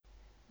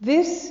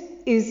This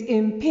is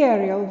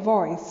Imperial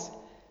Voice,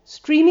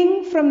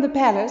 streaming from the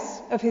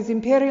palace of His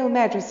Imperial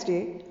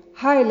Majesty,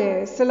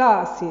 Haile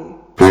Selassie.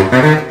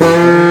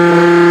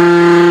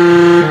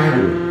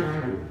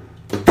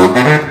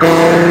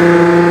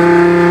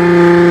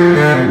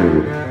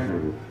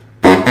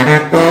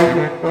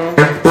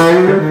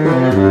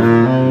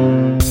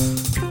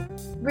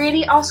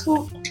 Really, our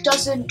school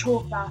doesn't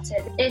talk about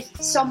it.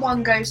 If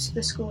someone goes to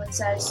the school and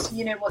says,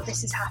 you know what,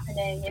 this is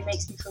happening, it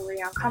makes me feel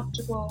really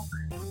uncomfortable,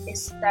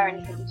 is there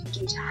anything we can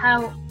do to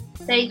help?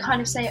 They kind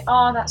of say,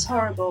 oh, that's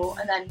horrible,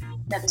 and then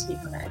never speak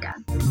on it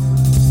again.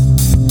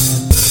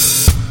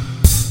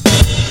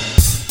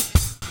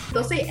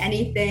 They'll say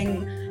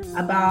anything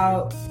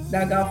about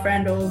their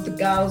girlfriend or the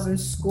girls in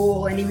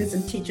school and even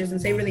some teachers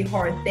and say really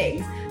horrid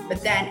things.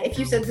 But then if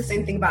you said the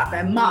same thing about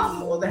their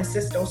mum or their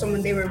sister or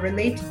someone they were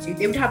related to,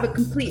 they would have a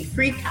complete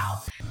freak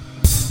out.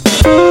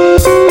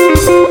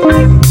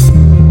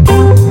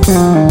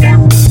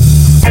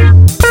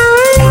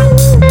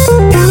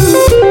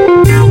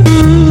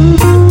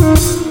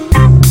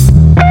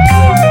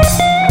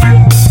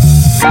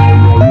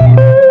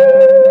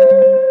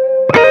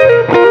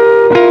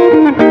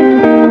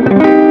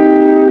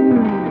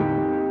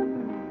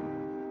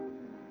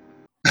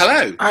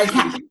 Hello.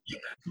 Okay.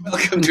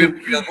 Welcome to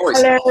Imperial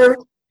Voice. Hello.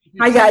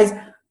 Hi guys.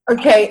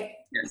 Okay.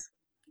 Yes.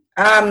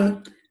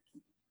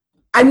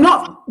 I'm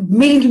not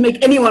meaning to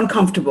make anyone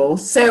comfortable,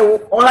 so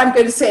all I'm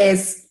going to say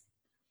is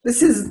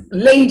this is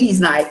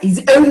ladies' night.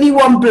 He's only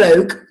one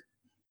bloke,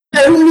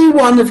 only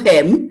one of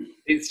him,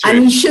 It's true.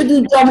 and he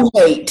shouldn't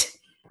dominate.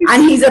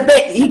 And he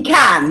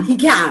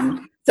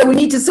can. So we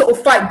need to sort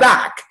of fight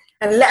back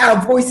and let our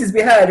voices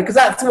be heard, because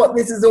that's what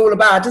this is all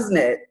about, isn't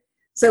it?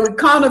 So we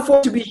can't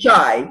afford to be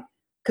shy,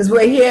 because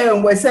we're here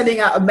and we're sending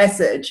out a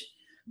message.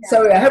 Yeah.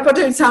 So I hope I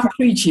don't sound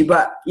preachy,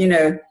 but, you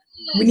know,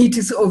 we need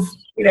to sort of,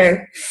 you know,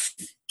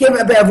 give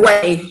it a bit of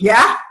way,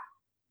 yeah?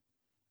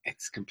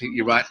 It's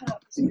completely right.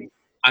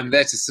 I'm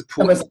there to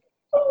support.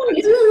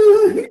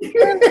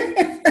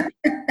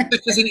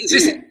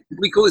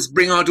 We call this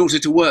Bring Our Daughter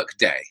to Work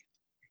Day.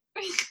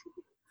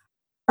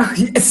 Oh,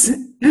 yes.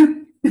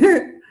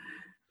 So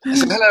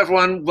hello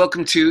everyone,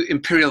 welcome to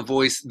Imperial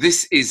Voice.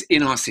 This is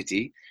In Our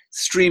City,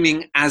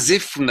 streaming as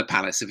if from the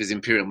palace of His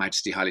Imperial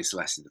Majesty Haile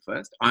Selassie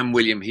I. I'm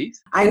William Heath.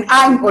 And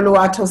I'm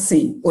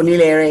Tosin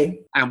Onilere.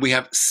 And we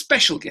have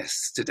special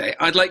guests today.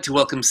 I'd like to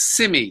welcome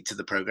Simi to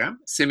the programme.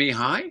 Simi,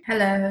 hi.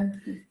 Hello.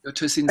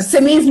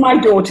 Simi is my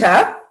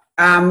daughter.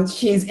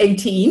 She's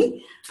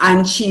 18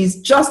 and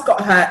she's just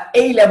got her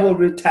A-level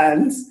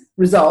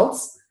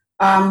results.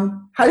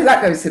 How did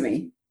that go,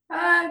 Simi?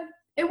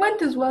 It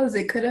went as well as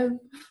it could have.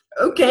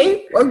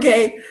 Okay.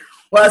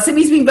 Well,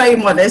 Simi's been very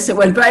modest. It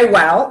went very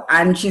well,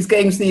 and she's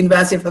going to the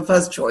university of her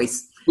first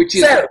choice. Which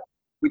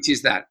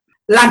is that?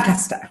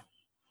 Lancaster.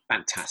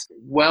 Fantastic.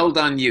 Well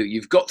done, you.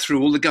 You've got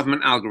through all the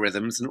government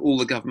algorithms and all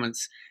the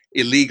government's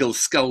illegal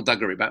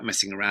skullduggery about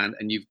messing around,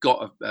 and you've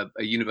got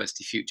a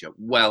university future.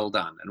 Well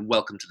done, and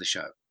welcome to the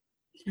show.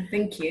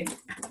 Thank you.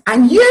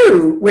 And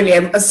you,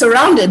 William, are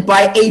surrounded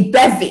by a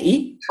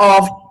bevy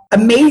of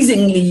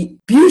amazingly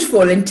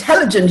beautiful,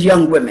 intelligent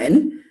young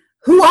women.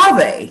 Who are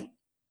they?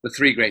 The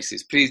three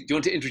Graces. Please, do you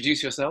want to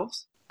introduce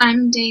yourselves?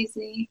 I'm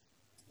Daisy.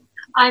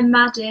 I'm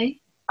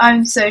Maddie.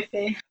 I'm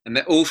Sophie. And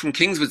they're all from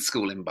Kingswood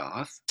School in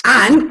Bath.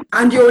 And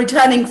you're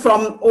returning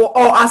from, or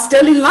are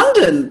still in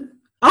London,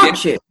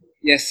 aren't you?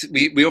 Yes,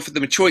 we offered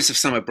them a choice of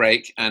summer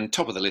break, and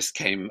top of the list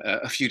came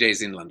a few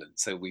days in London.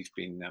 So we've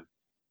been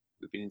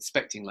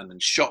inspecting London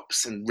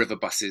shops and river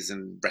buses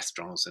and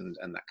restaurants and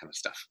that kind of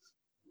stuff.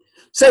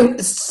 So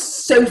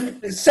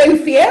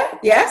Sophia,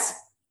 yes?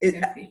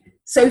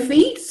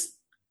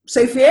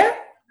 Sophia?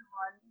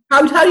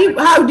 How do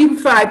you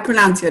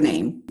pronounce your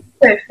name?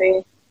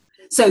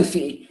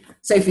 Sophie,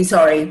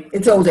 sorry,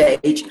 it's old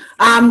age.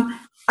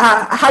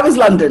 How was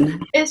London?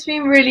 It's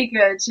been really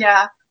good,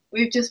 yeah.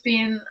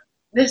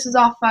 This is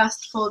our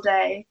first full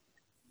day.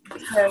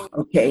 So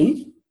okay.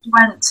 We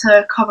went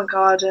to Covent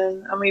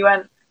Garden and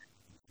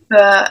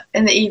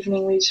in the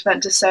evening we just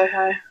went to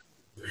Soho.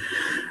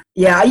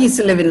 Yeah, I used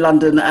to live in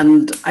London,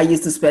 and I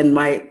used to spent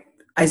my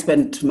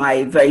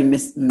very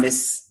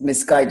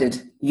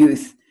misguided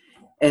youth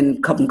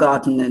in Covent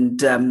Garden and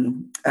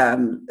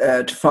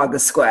Trafalgar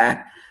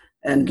Square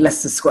and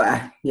Leicester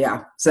Square.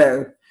 Yeah,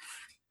 so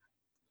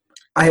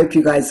I hope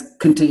you guys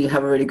continue to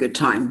have a really good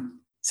time.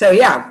 So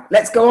yeah,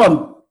 let's go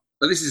on.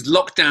 Well, this is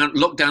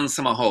lockdown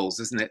summer holes,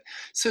 isn't it?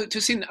 So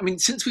Tosin, I mean,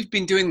 since we've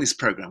been doing this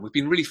programme, we've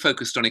been really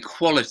focused on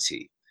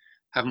equality,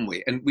 haven't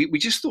we? And we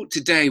just thought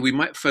today we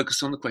might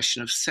focus on the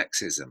question of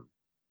sexism.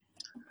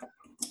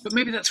 But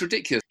maybe that's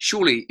ridiculous.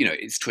 Surely, you know,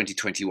 it's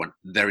 2021.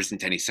 There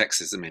isn't any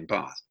sexism in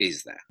Bath,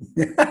 is there?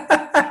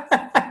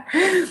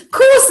 Of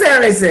course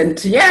there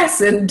isn't.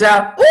 Yes. And,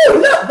 oh,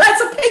 look,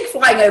 that's a pig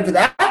flying over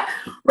there.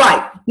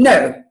 Right.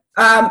 No.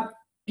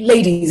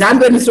 Ladies, I'm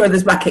going to throw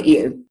this back at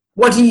you.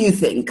 What do you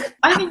think?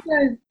 I think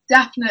there's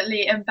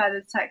definitely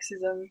embedded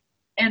sexism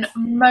in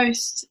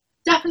most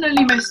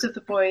of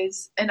the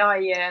boys in our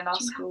year in our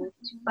school.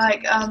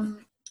 Like,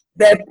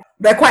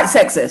 they're quite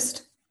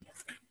sexist.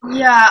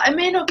 Yeah, it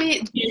may not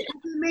be. They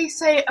may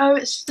say, "Oh,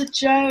 it's just a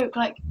joke."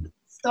 Like,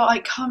 start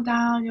like, calm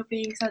down. You're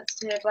being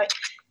sensitive. Like,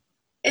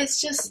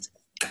 it's just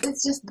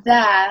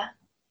there,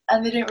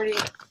 and they don't really.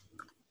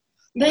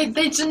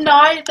 They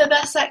deny that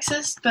they're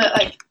sexist, but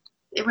like,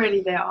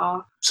 they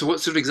are. So, what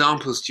sort of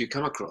examples do you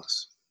come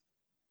across?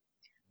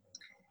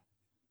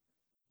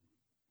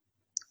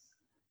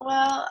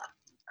 Well,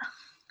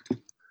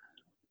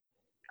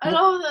 I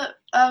know that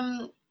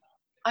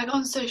like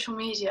on social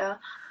media,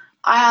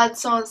 I had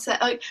someone say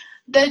like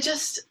they're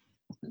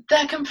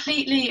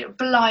completely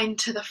blind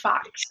to the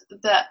fact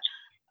that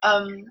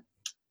men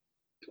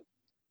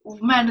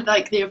are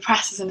like the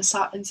oppressors in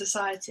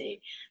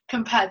society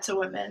compared to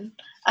women,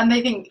 and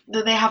they think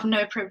that they have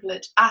no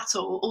privilege at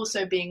all.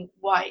 Also, being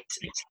white,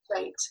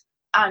 straight,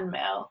 and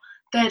male,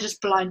 they're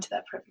just blind to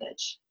their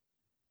privilege.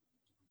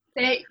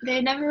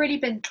 They've never really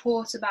been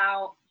taught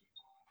about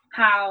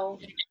how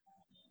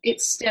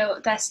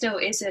there still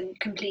isn't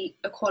complete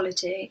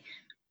equality.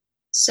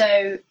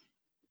 So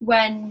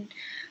when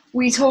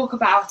we talk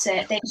about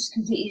it, they just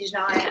completely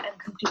deny it and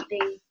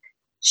completely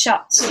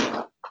shut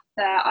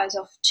their eyes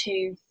off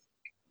to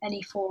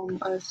any form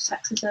of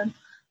sexism,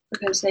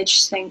 because they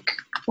just think,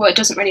 well, it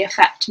doesn't really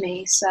affect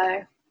me, so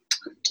it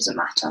doesn't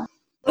matter.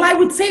 Well, I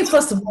would say,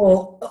 first of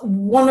all,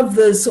 one of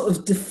the sort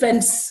of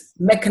defense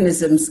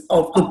mechanisms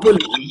of the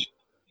bully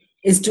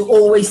is to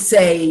always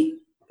say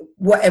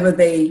whatever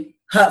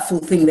hurtful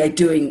thing they're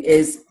doing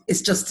is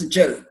just a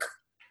joke.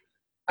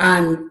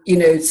 And,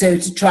 so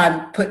to try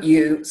and put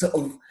you sort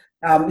of,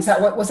 is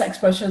that what's that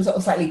expression? Sort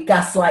of slightly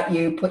gaslight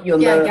you, put you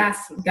on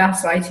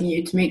gaslighting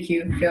you to make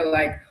you feel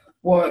like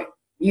what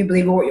you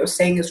believe or what you're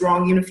saying is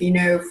wrong, even if you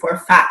know for a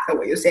fact that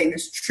what you're saying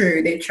is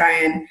true. They try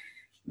and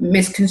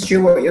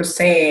misconstrue what you're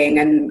saying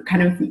and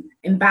kind of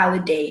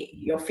invalidate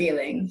your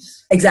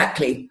feelings.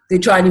 Exactly. They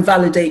try and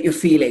invalidate your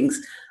feelings.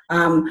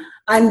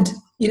 And,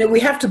 we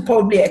have to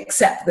probably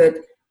accept that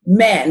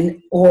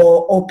men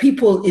or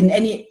people in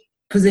any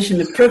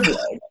position of privilege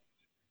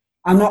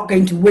are not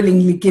going to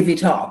willingly give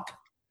it up,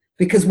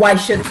 because why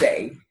should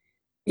they?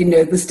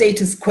 The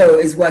status quo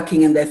is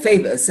working in their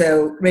favor.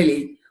 So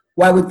really,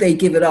 why would they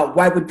give it up?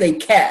 Why would they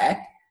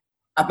care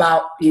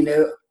about,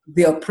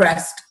 the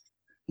oppressed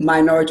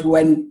minority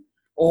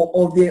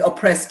or the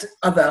oppressed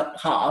other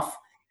half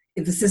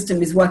if the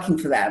system is working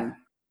for them?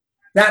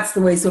 That's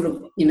the way sort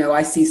of,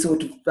 I see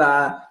sort of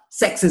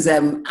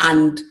sexism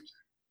and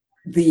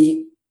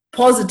the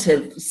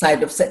positive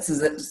side of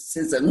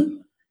sexism,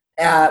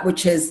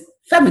 which is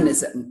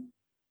feminism.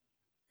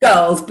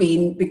 Girls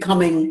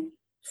becoming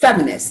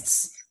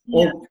feminists,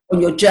 or on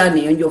your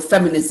journey, on your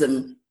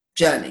feminism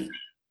journey.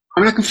 I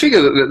mean, I can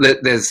figure that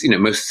there's,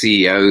 most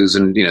CEOs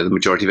and, the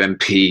majority of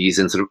MPs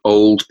and sort of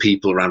old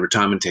people around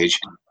retirement age,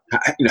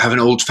 have an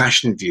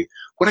old-fashioned view.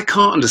 What I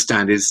can't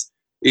understand is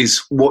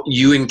what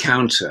you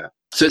encounter.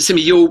 So,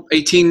 Simi, you're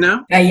 18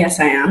 now?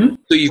 Yes, I am.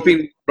 So you've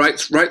been right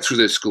through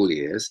those school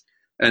years,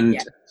 and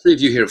 3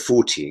 of you here are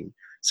 14.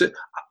 So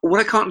what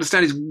I can't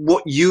understand is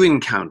what you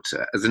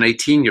encounter as an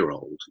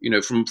 18-year-old,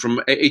 from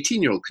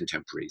 18-year-old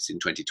contemporaries in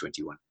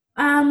 2021.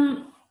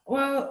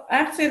 Well, I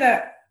have to say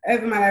that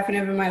over my life and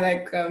over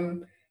my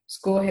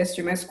school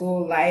history, my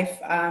school life,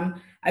 I've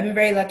been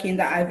very lucky in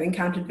that I've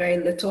encountered very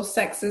little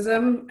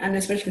sexism, and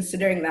especially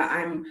considering that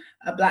I'm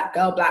a black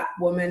girl, black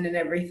woman and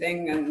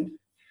everything, and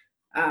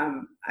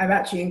I've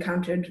actually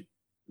encountered,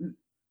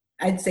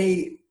 I'd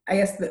say, I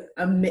guess,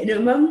 a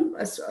minimum,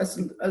 a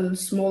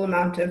small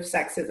amount of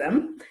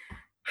sexism.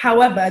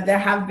 However, there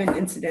have been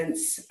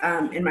incidents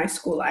in my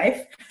school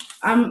life.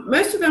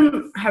 Most of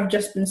them have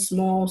just been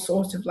small,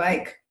 sort of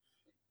like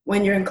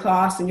when you're in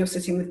class and you're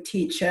sitting with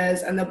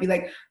teachers, and they'll be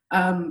like,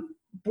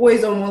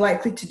 boys are more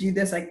likely to do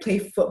this, like play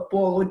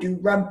football or do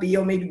rugby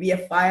or maybe be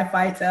a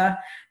firefighter.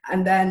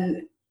 And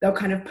then they'll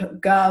kind of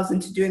put girls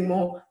into doing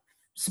more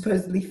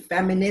supposedly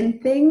feminine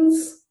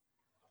things.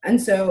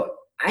 And so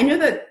I know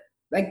that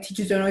like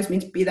teachers don't always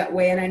mean to be that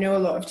way. And I know a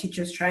lot of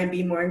teachers try and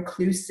be more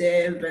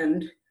inclusive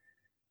and,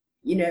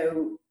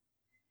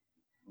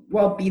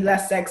 be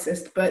less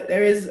sexist, but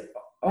there is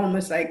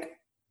almost like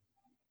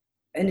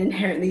an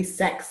inherently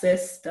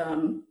sexist,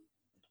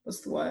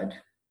 what's the word?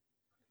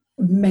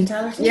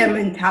 Mentality? Yeah,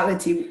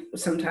 mentality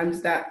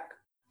sometimes that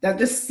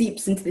just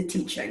seeps into the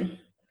teaching.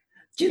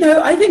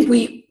 I think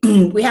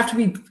we have to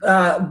be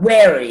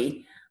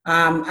wary,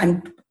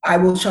 and I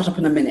will shut up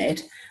in a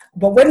minute.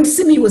 But when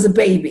Simi was a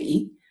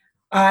baby,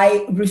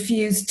 I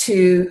refused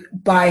to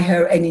buy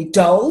her any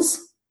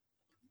dolls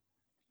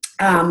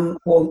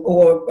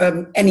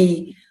or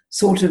any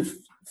sort of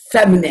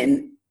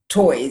feminine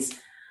toys.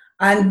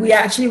 And we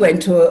actually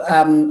went to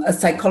a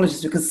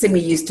psychologist because Simi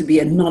used to be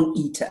a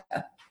non-eater.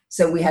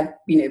 So we had,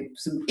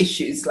 some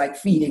issues like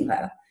feeding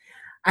her.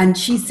 And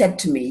she said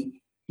to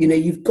me,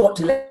 you've got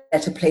to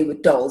let her play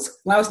with dolls.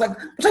 And I was like,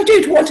 but I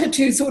don't want her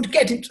to sort of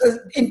get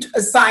into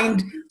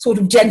assigned sort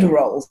of gender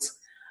roles.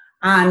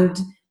 And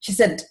she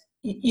said,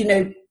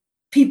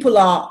 people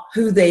are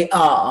who they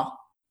are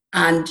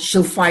and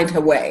she'll find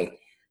her way.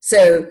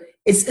 So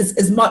it's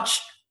as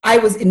much, I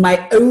was in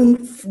my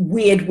own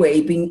weird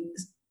way being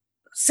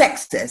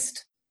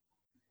sexist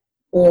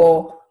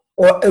or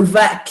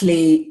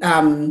overtly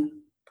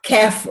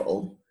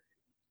careful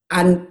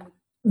and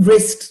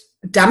risked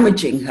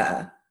damaging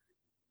her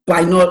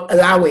by not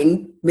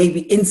allowing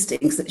maybe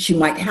instincts that she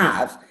might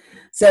have.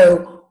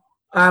 So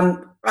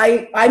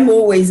I'm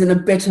always in a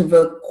bit of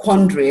a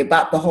quandary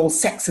about the whole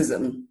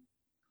sexism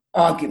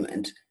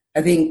argument.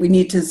 I think we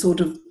need to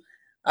sort of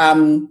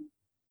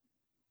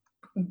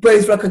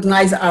both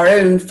recognize our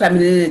own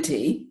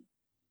femininity,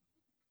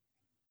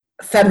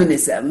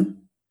 feminism,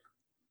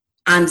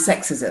 and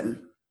sexism.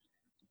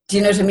 Do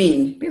you know what I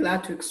mean? Be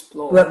allowed to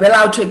explore. We're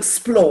allowed to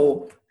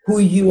explore who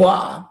you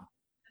are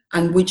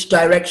and which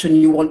direction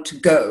you want to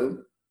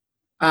go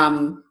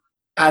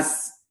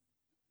as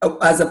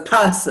a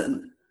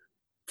person,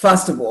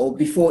 first of all,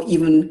 before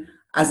even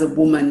as a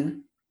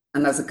woman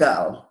and as a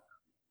girl.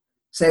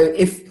 So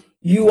if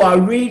you are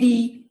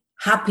really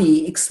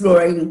happy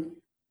exploring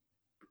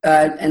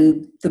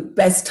and the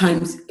best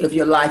times of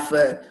your life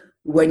are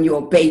when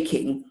you're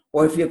baking,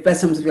 or if your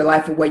best times of your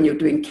life are when you're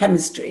doing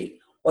chemistry,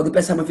 or the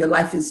best time of your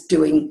life is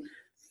doing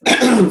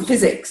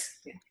physics,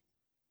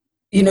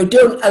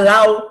 don't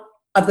allow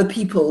other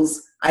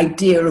people's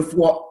idea of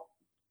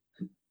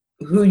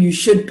who you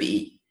should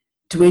be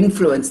to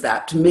influence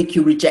that, to make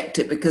you reject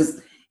it,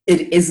 because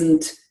it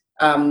isn't,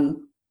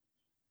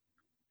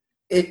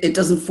 it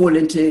doesn't fall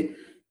into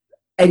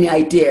any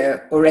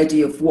idea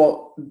already of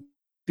what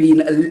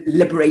being a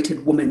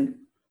liberated woman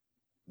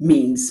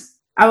means.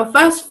 Our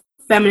first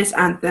feminist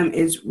anthem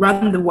is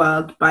Run the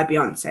World by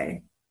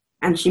Beyonce,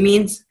 and she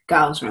means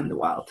girls run the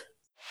world.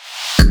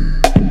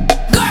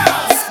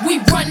 Girls, we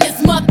run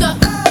this mother.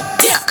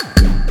 Yeah.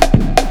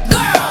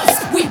 Girls,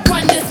 we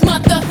run this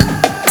mother.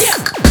 Yeah.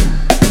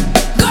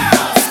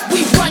 Girls,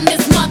 we run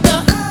this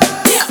mother.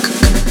 Yeah.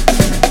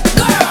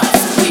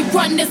 Girls, we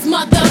run this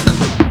mother.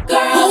 Girls,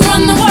 who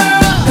run the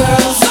world?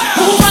 Girls,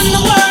 who run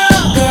the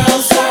world?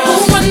 Girls, who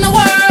run the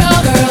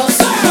world? Girls,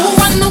 who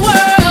run the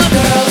world?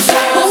 Girls,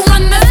 who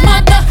run this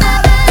mother?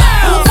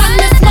 Who run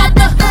this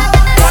mother?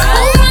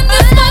 Who run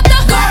this mother?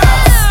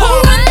 Who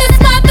run this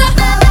mother?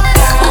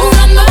 Who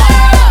run the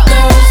world?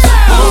 Girls,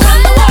 who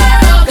run the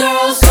world?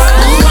 Girls,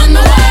 who run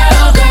the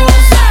world? Girls,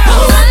 who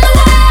run the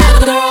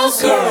world?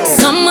 Girls.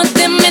 Some of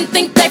them men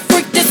think they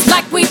freak this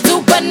like we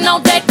do, but no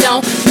they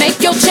don't.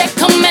 Make your check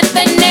come at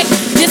their neck,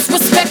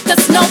 disrespect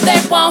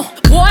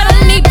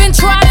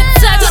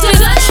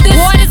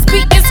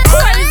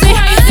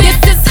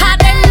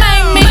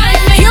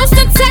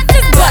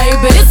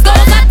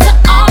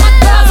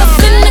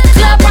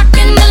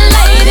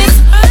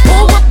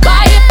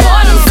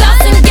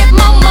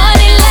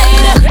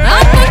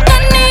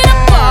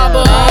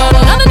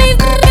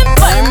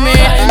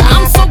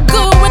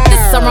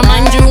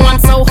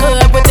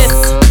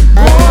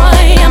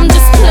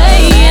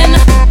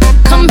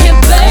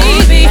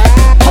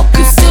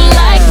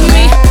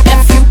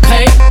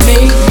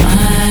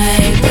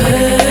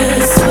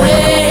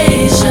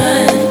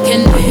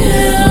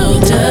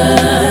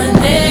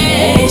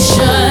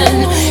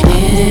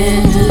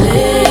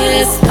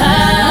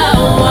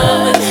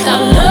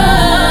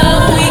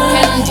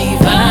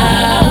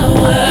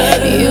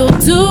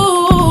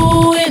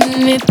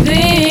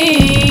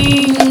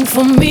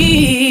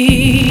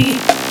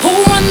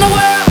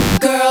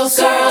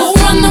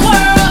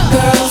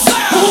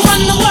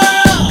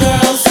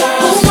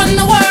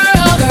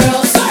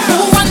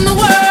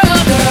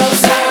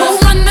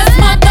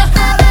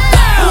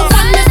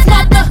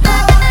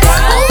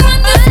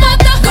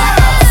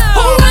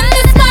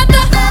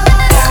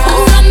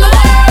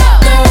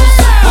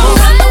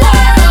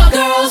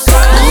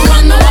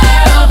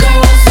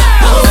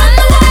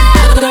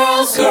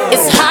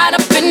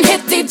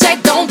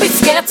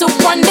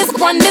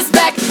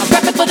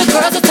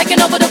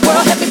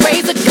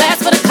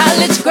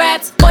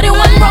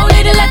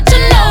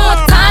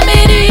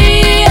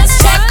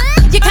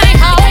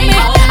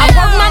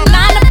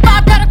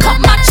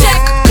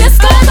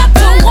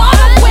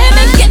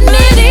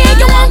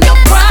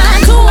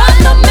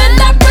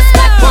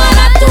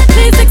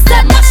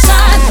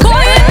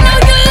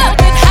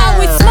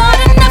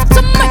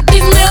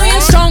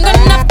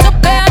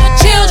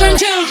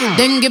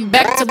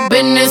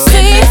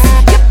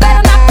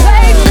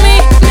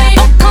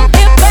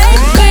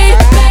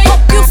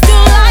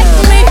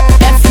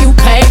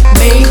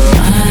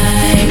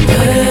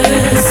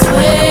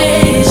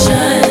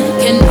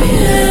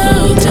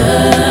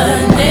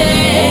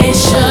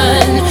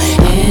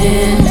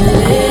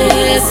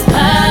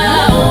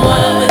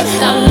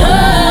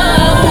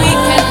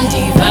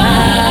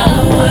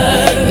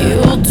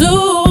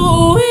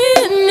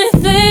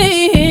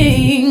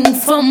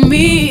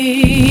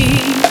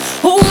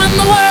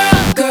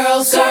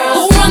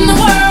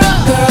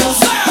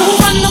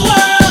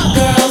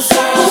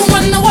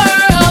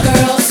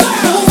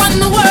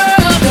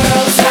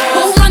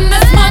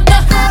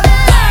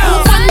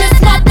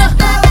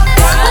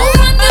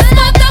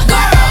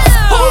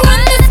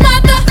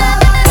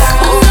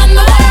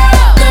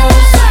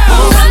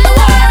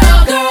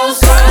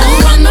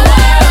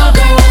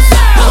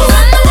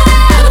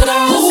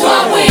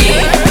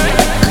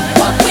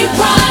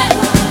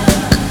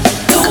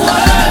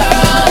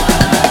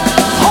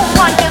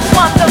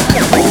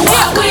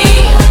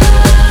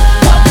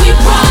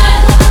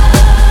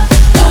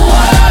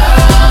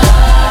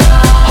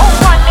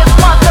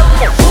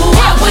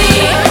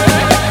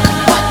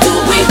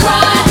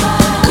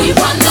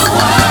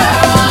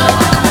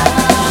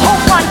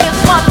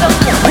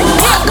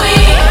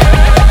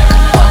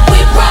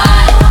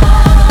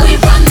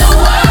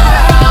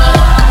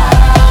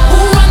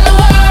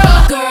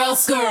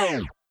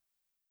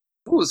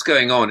What's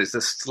going on is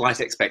the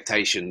slight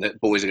expectation that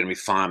boys are going to be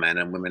firemen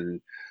and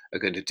women are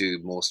going to do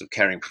more sort of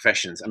caring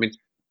professions. I mean,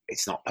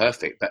 it's not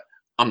perfect, but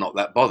I'm not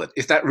that bothered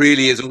if that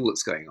really is all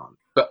that's going on.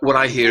 But what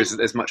I hear is that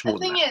there's much more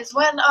than that. The thing is,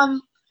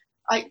 when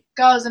like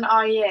girls in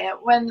our year,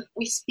 when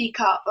we speak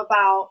up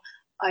about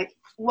like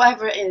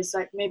whatever it is,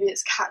 like maybe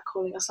it's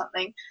catcalling or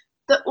something,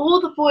 that all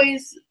the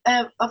boys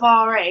of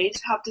our age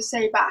have to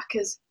say back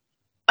is,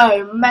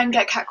 oh, men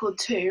get catcalled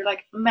too,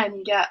 like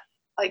men get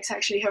like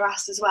sexually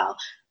harassed as well.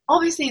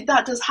 Obviously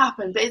that does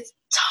happen, but it's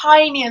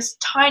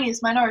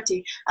tiniest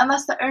minority, and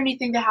that's the only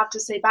thing they have to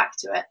say back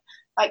to it.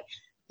 Like,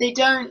 they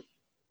don't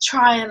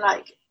try and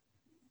like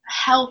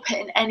help it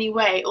in any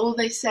way. All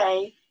they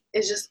say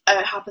is just, oh,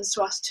 it happens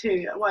to us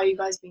too. Why are you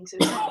guys being so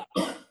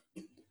silly?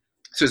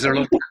 So is there a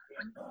lot of...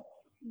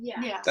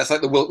 Yeah. That's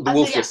like the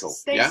wolf whistle.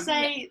 They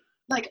say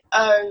like,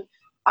 oh,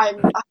 I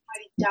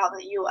highly doubt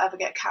that you'll ever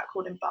get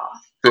catcalled in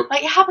Bath. But,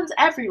 like, it happens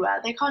everywhere.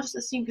 They can't just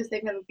assume because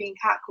they've never been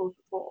catcalled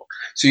before.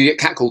 So you get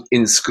catcalled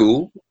in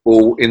school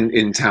or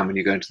in town when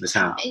you go into the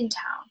town? In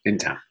town. In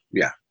town,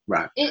 yeah,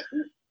 right.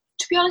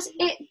 To be honest,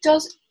 it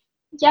does.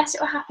 Yes,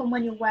 it will happen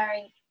when you're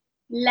wearing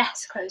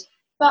less clothes.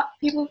 But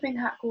people have been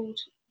catcalled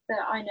that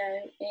I know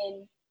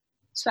in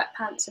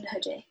sweatpants and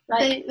hoodie.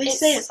 Like, they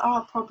say it's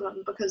our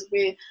problem because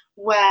we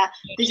wear.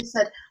 They just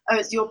said, "Oh,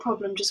 it's your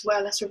problem. Just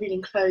wear less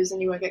revealing clothes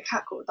and you won't get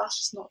catcalled." That's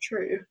just not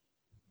true.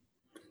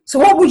 So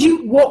what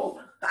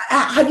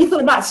have you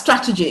thought about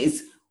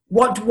strategies?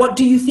 What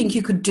do you think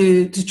you could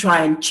do to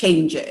try and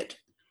change it?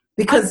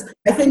 Because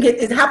I think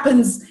it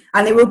happens,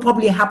 and it will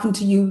probably happen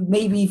to you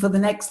maybe for the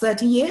next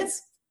 30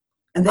 years,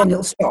 and then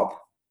it'll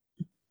stop.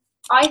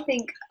 I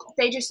think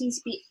they just need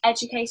to be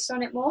educated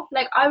on it more.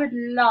 Like, I would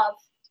love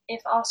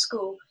if our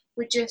school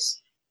would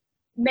just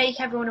make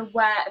everyone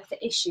aware of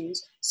the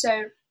issues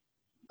so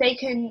they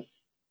can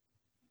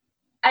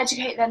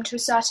educate them to a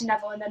certain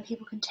level, and then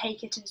people can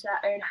take it into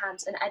their own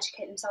hands and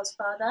educate themselves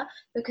further.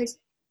 Because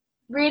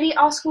really,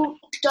 our school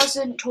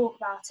doesn't talk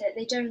about it.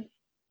 They don't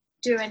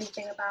do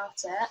anything about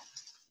it.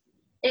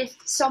 If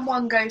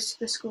someone goes to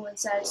the school and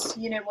says,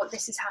 you know what,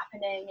 this is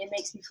happening, it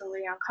makes me feel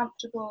really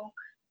uncomfortable,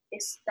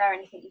 is there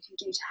anything you can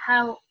do to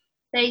help?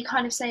 They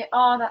kind of say,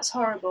 oh, that's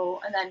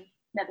horrible, and then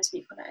never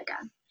speak on it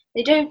again.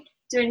 They don't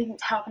do anything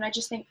to help, and I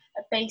just think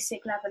a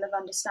basic level of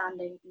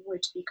understanding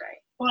would be great.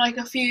 Or like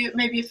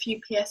maybe a few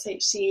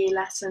PSHE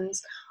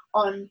lessons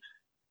on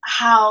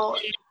how,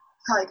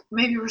 like,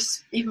 maybe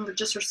even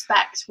just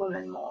respect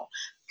women more,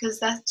 because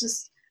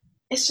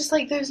it's just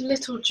like those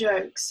little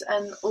jokes.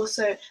 And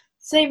also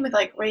same with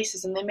like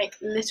racism, they make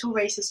little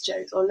racist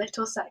jokes or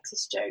little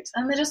sexist jokes,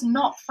 and they're just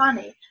not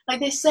funny. Like,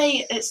 they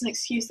say it's an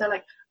excuse, they're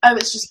like, oh,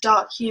 it's just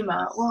dark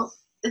humour. Well,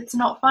 it's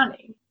not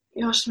funny.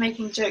 You're just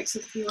making jokes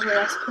with people who are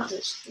less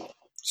privileged.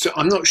 So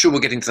I'm not sure we're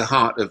getting to the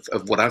heart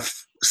of what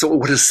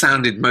has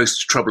sounded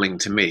most troubling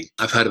to me.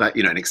 I've heard about,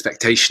 an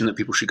expectation that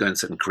people should go in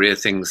certain career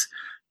things,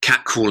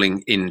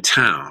 catcalling in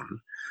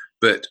town,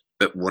 but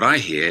what I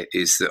hear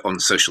is that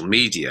on social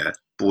media,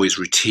 boys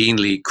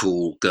routinely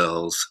call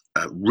girls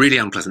really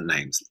unpleasant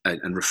names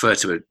and refer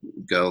to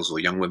girls or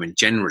young women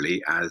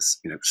generally as,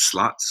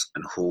 sluts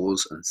and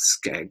whores and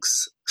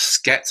skegs.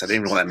 Skets, I don't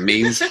even know what that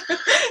means.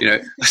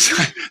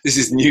 This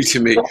is new to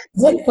me.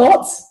 What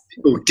thoughts?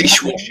 Oh,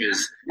 dishwashers.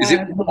 Is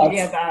it?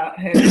 Yeah, that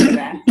hurt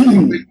there.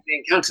 We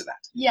encounter that.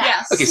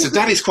 Yes. Okay, so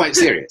that is quite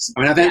serious.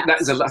 I mean, I think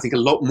that is, I think, a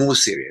lot more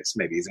serious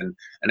maybe than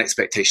an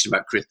expectation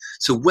about career.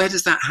 So where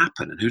does that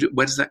happen, and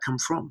where does that come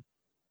from?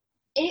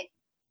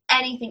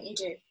 Anything you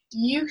do,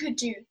 you could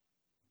do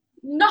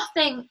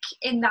nothing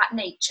in that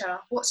nature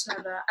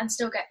whatsoever and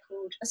still get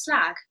called a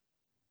slag.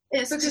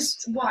 It's because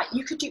why?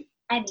 You could do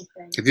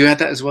anything. Have you had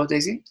that as well,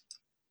 Daisy?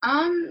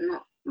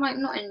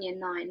 Not in year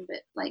 9, but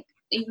like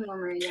even when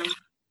we were young.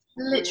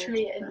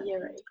 Literally in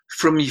year 8.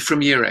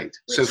 From year 8.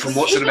 So from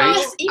what sort of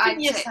age? Even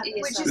year 7,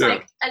 which is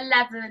like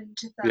 11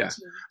 to 13. Yeah.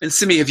 And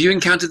Simi, have you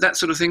encountered that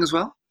sort of thing as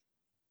well?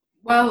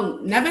 Well,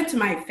 never to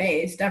my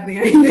face.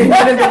 Definitely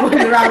none of the ones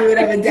around me would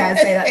ever dare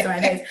say that to my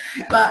face.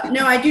 But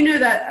no, I do know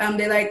that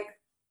they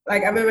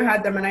like I've ever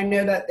had them, and I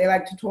know that they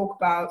like to talk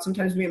about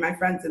sometimes me and my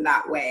friends in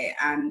that way.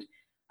 And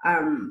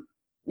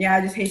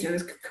I just hate it.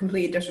 It's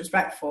completely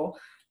disrespectful.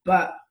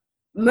 But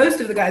most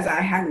of the guys that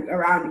I hang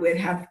around with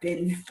have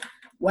been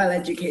well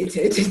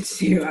educated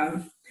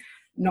to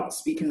not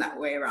speak in that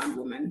way around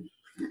women.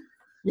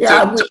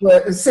 Yeah,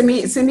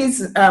 Simi's.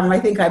 I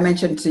think I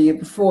mentioned to you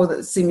before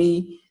that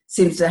Simi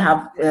seems to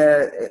have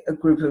a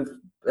group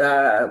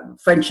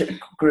of friendship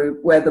group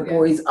where the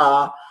boys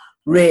are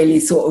really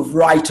sort of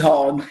right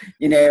on,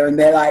 and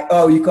they're like,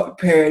 oh, you got a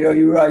period, or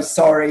you're right,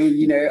 sorry, do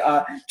you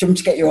want me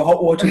to get you a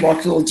hot water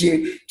bottle? Do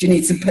you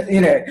need some,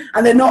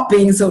 and they're not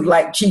being sort of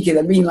like cheeky,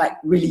 they're being like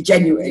really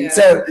genuine. Yeah.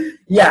 So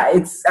yeah,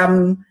 it's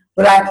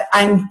but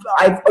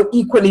I've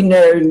equally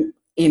known,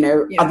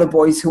 other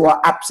boys who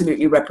are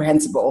absolutely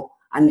reprehensible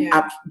and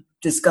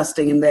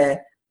disgusting in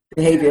their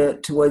behavior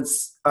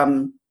towards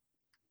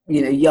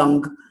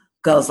young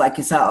girls like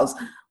yourselves.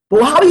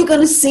 But how are you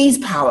going to seize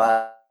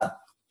power?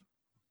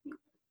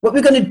 What are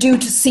we going to do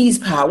to seize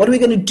power? What are we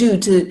going to do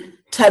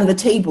turn the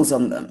tables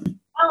on them.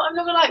 Oh, I'm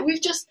not gonna lie.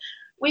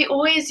 We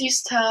always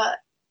used to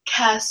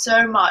care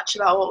so much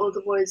about what all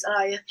the boys and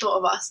I thought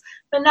of us,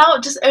 but now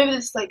just over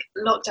this like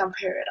lockdown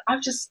period, I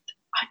just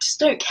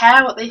don't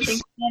care what they think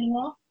of me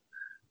anymore.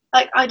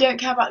 Like, I don't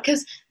care about,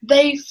 because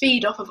they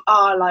feed off of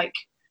our like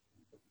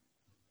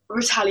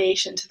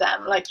retaliation to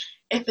them. Like,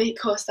 if they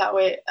call us that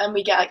way and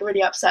we get like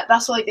really upset,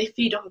 that's what like they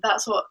feed off of.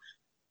 That's what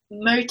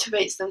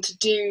motivates them to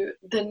do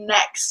the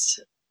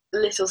next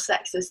little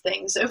sexist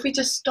thing. So if we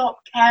just stop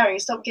caring,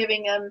 stop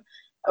giving them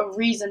a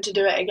reason to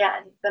do it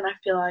again, then I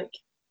feel like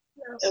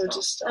it would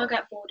just stop. They'll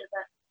get bored of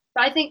it.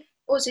 But I think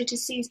also to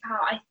seize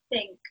power, I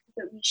think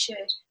that we should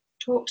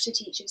talk to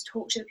teachers,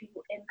 talk to the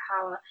people in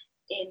power,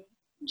 in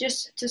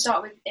just to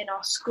start with in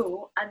our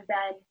school, and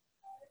then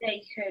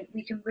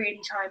we can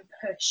really try and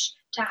push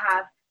to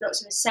have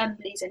lots of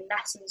assemblies and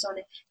lessons on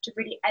it to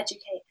really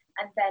educate.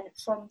 And then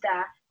from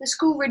there, the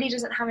school really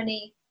doesn't have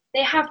any.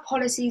 They have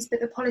policies, but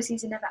the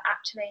policies are never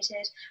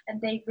activated, and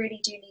they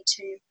really do need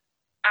to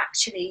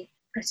actually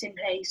put in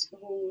place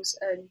rules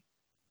and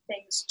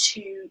things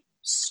to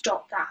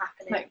stop that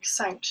happening. Like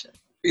sanctions.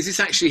 Is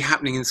this actually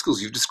happening in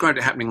schools? You've described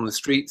it happening on the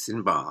streets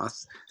in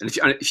Bath, and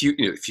if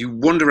you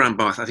wander around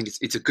Bath, I think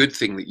it's a good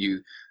thing that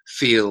you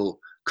feel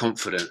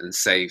confident and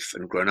safe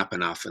and grown up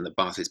enough, and that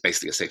Bath is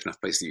basically a safe enough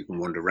place that you can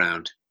wander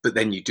around. But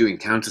then you do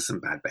encounter some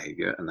bad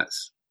behaviour, and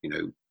that's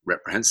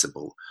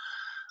reprehensible.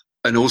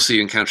 And also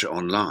you encounter it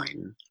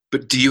online.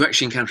 But do you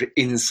actually encounter it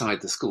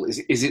inside the school?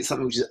 Is it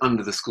something which is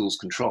under the school's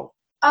control?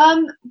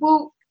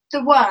 Well,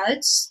 the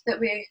words that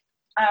we're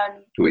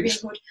being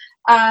called,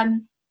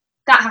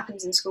 that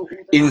happens in school.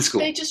 In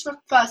school, they just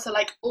refer to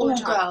like all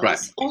girls.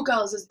 Right. All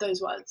girls is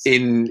those words.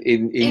 In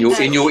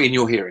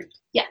your hearing.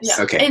 Yes.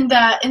 Yeah. Okay. In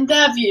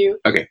their view.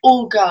 Okay.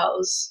 All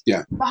girls.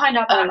 Yeah. Behind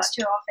our backs,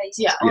 to our faces,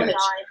 yeah.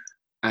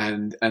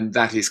 online. And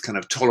that is kind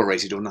of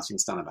tolerated, or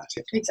nothing's done about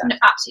it. Exactly. No,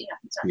 absolutely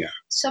nothing's done. Yeah.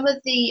 Some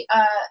of the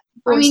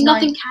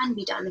nothing can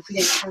be done if we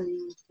don't tell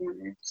anyone, to be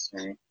honest.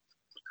 So.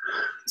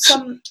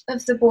 Some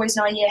of the boys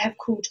in our year have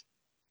called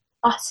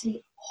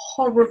utterly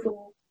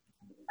horrible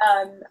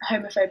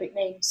homophobic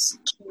names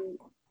to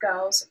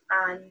girls,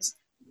 and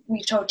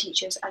we've told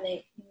teachers, and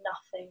nothing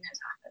has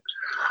happened.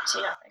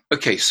 Absolutely nothing.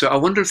 Okay, so I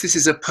wonder if this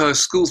is a per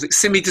school thing.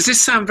 Simi, does this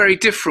sound very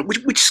different?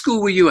 Which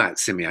school were you at,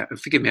 Simi?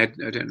 Forgive me, I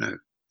don't know.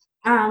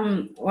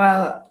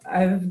 Well,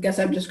 I guess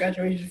I've just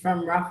graduated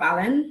from Ralph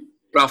Allen.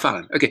 Ralph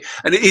Allen, okay.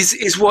 And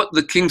is what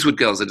the Kingswood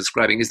girls are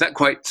describing, is that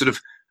quite sort of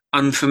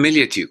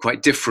unfamiliar to you,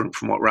 quite different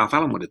from what Ralph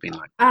Allen would have been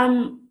like?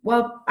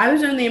 Well, I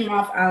was only in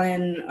Ralph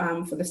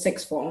Allen for the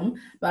sixth form,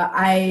 but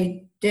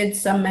I did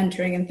some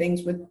mentoring and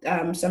things with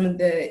some of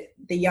the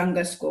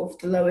younger school,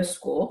 the lower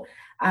school.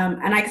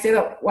 And I can say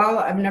that while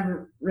I've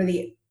never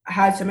really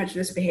had so much of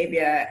this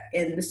behavior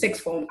in the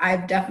sixth form,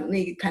 I've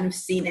definitely kind of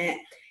seen it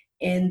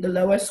in the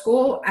lower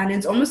school. And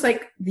it's almost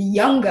like the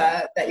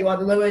younger that you are,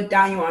 the lower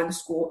down you are in the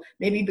school,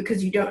 maybe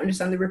because you don't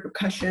understand the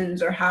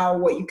repercussions or how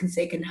what you can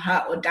say can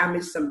hurt or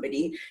damage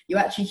somebody, you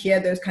actually hear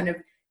those kind of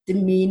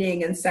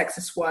demeaning and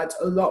sexist words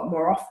a lot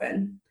more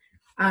often.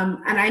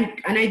 And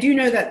I do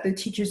know that the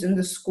teachers in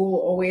the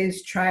school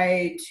always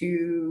try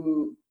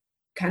to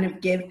kind of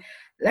give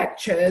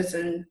lectures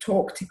and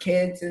talk to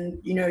kids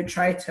and,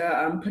 try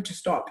to put a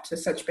stop to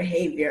such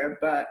behavior.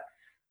 But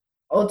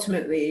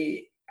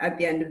ultimately, at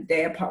the end of the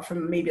day, apart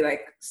from maybe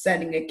like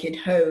sending a kid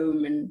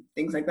home and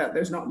things like that,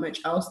 there's not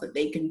much else that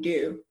they can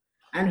do.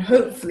 And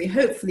hopefully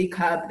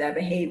curb their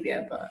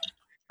behavior. But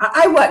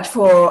I worked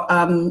for,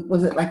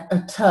 was it like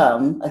a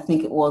term? I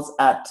think it was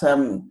at,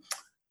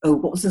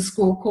 what was the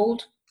school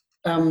called?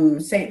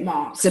 St.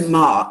 Mark's. St.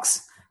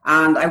 Mark's.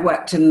 And I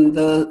worked in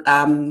the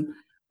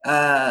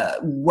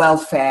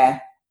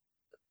welfare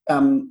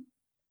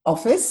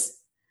office.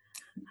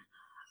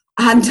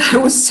 And I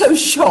was so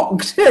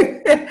shocked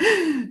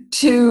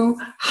to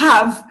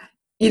have,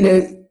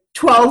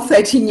 12,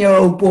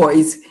 13-year-old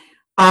boys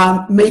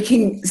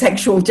making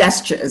sexual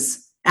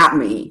gestures at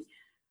me.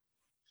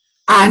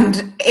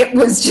 And it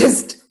was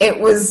just, I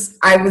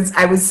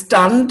was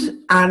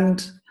stunned,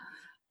 and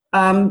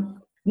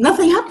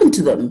nothing happened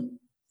to them,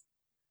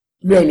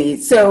 really.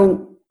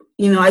 So,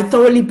 I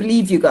thoroughly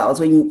believe you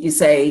girls when you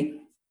say,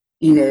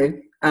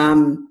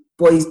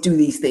 boys do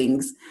these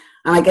things.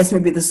 And I guess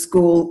maybe the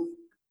school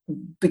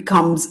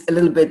becomes a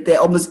little bit, they're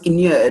almost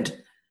inured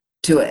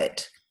to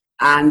it,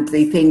 and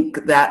they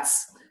think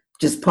that's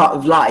just part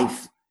of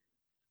life.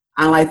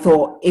 And I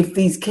thought, if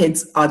these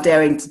kids are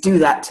daring to do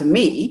that to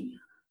me,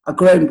 a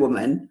grown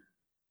woman,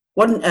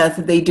 what on earth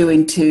are they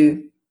doing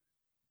to,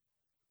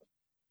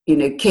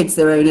 kids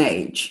their own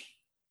age?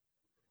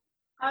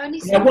 I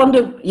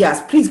wonder,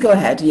 yes, please go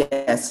ahead,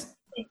 yes.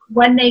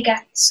 When they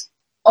get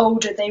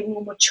older, they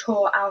will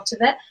mature out of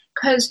it,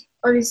 because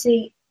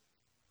obviously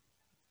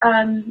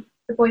the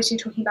boys you're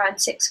talking about in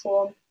sixth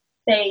form,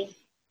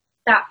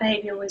 that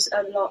behaviour was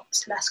a lot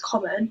less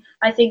common.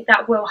 I think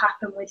that will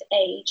happen with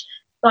age,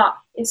 but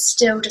it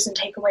still doesn't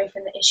take away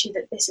from the issue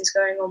that this is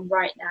going on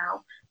right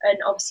now. And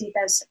obviously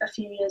there's a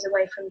few years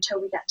away from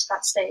until we get to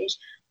that stage,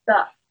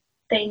 but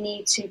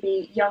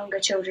younger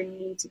children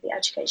need to be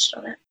educated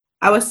on it.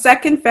 Our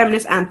second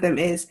feminist anthem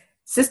is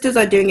Sisters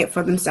Are Doing It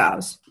For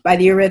Themselves by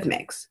the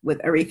Eurythmics with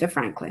Arethta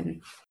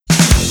Franklin.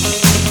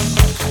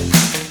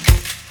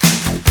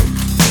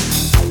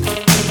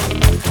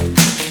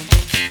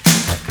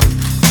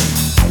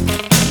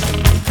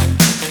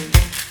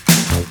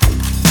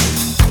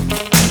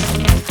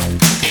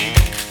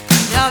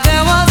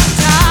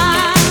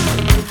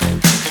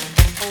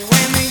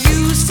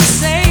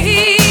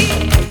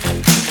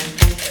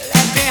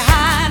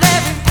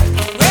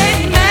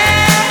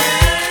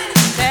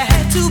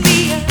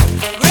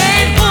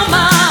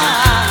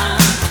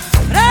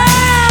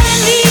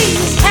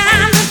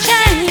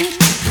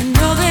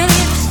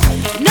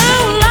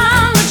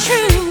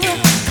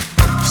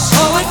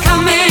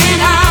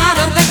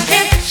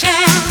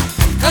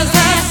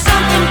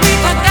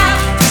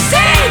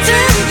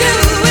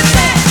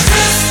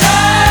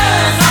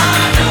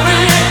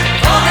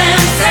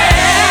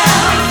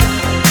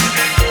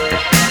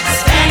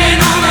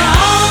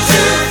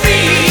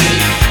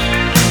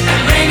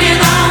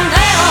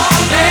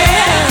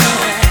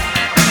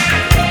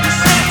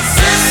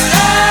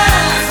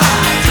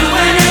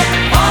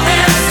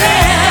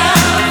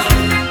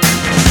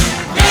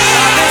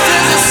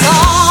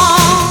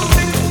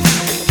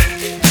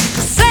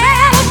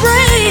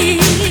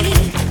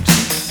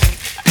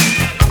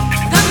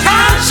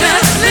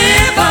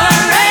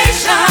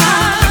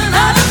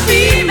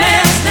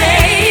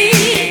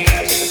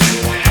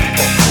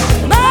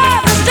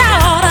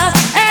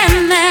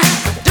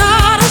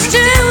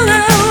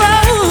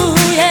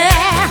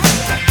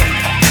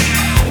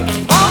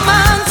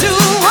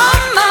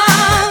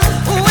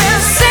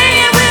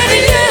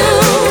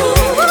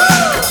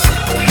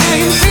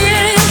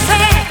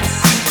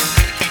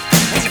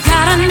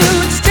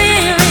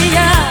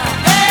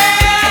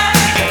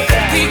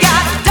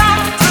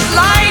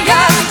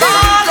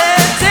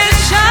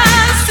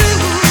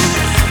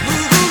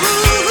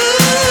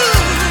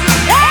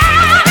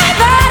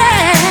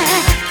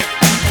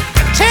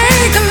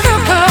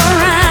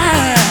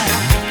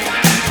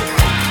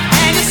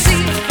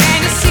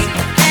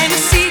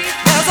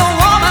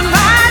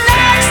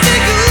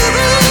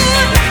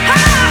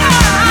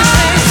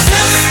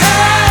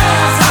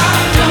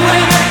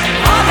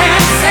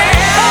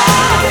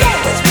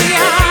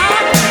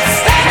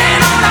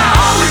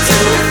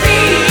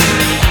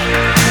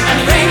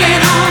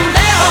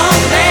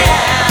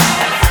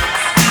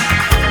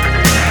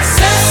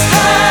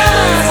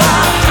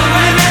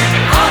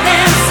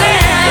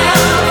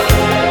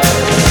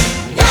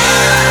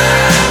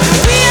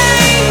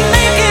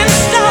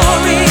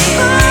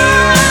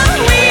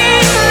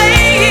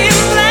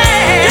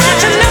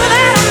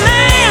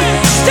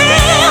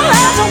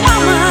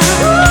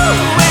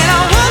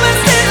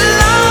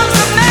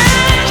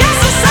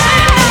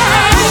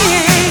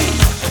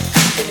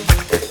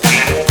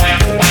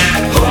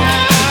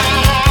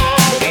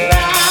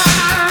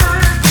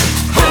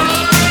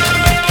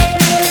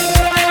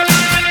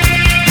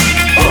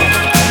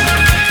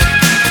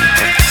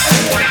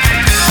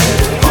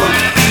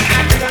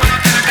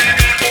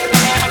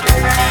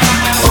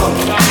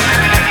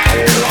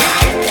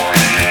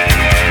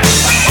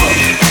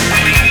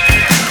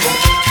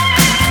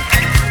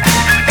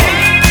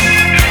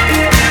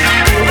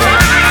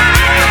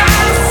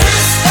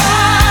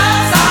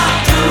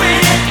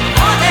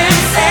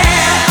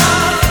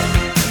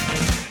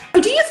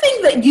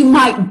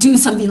 Do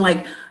something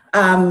like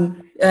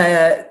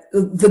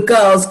the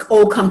girls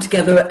all come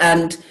together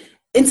and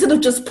instead of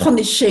just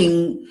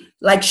punishing,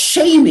 like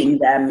shaming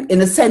them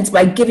in a sense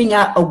by giving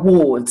out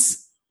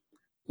awards,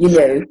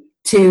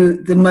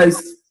 to the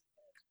most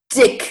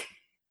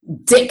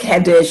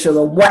dickheadish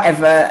or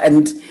whatever,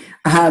 and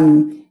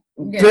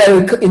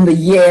bloke in the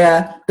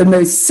year, the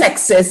most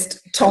sexist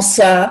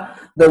tosser,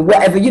 the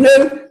whatever,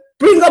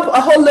 bring up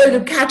a whole load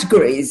of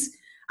categories.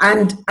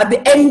 And at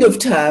the end of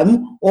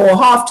term or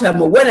half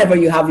term or whenever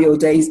you have your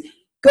days,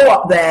 go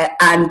up there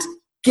and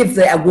give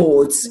the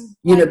awards,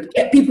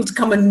 get people to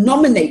come and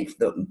nominate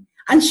them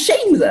and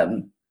shame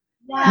them.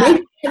 Yeah.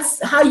 Maybe that's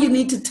how you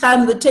need to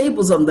turn the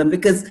tables on them,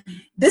 because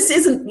this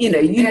isn't,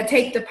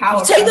 take the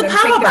power. Take the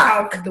power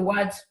back. Of the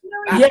words.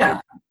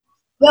 Yeah.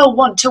 They'll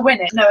want to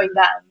win it, knowing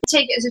that.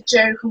 Take it as a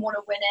joke and want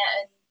to win it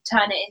and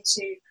turn it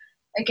into,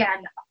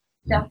 again,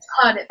 they'll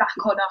turn it back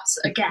on us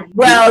again.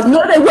 Well,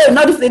 no, they won't.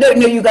 Not if they don't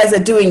know you guys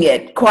are doing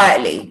it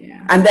quietly.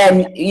 Yeah. And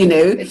then,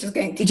 get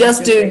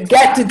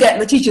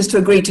the teachers to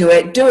agree to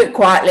it, do it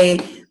quietly.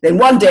 Then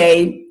one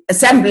day,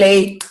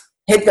 assembly,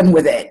 hit them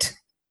with it.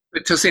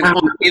 But Tosin,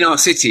 in our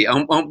city,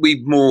 aren't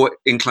we more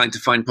inclined to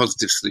find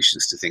positive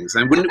solutions to things?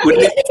 And wouldn't it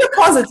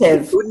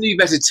be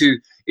better to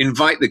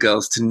invite the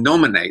girls to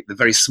nominate the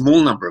very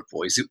small number of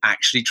boys who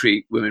actually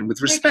treat women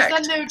with respect?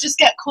 Because then they would just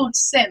get called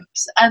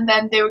simps, and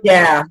then they would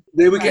get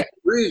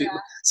really.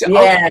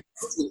 Yeah.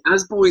 So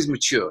as boys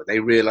mature, they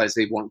realise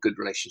they want good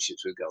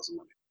relationships with girls and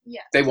women.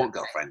 Yeah, they want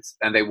girlfriends,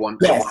 and they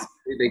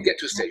get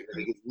to a stage where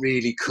they think it's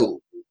really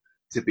cool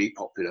to be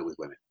popular with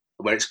women,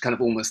 where it's kind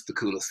of almost the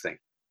coolest thing.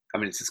 I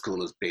mean, it's as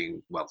cool as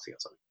being wealthy or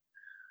something.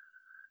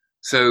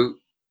 So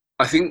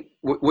I think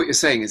what you're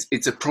saying is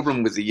it's a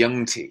problem with the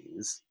young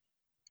teens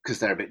because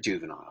they're a bit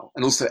juvenile.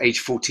 And also age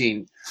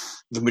 14,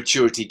 the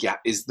maturity gap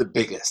is the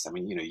biggest. I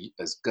mean, you know,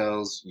 as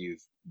girls,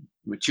 you've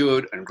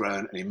matured and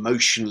grown, and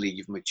emotionally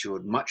you've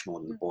matured much more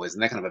than the boys,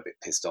 and they're kind of a bit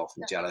pissed off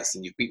and jealous,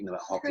 and you've beaten them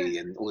at hockey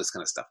and all this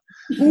kind of stuff.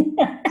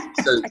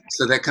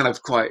 So they're kind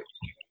of quite,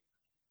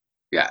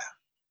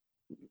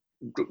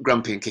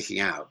 grumpy and kicking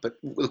out. But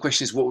the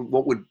question is,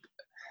 what would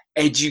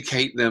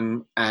educate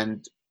them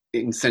and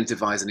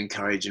incentivize and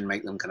encourage and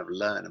make them kind of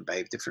learn and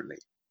behave differently?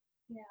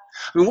 Yeah.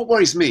 I mean, what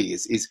worries me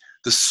is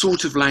the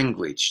sort of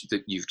language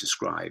that you've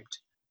described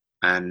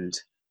and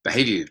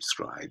behavior you've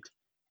described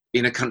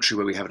in a country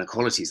where we have an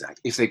Equalities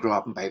Act. If they grow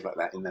up and behave like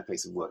that in their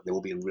place of work, they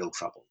will be in real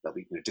trouble. They'll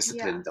be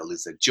disciplined, they'll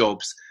lose their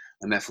jobs,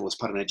 and therefore, as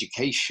part of an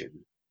education,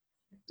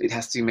 it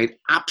has to be made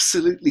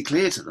absolutely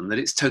clear to them that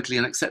it's totally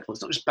unacceptable.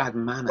 It's not just bad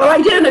manners. Well,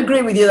 I don't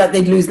agree with you that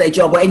they'd lose their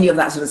job or any of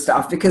that sort of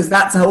stuff, because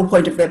that's the whole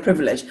point of their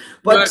privilege.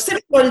 But Sim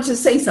wanted to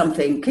say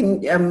something.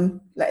 Can Well,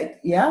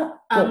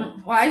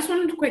 I just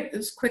wanted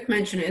to quick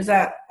mention is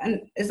that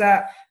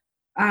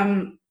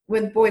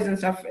with boys and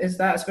stuff, is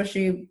that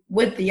especially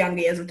with the young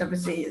years of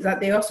WC, is that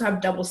they also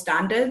have double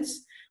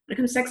standards when it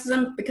comes to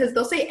sexism, because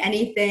they'll say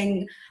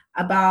anything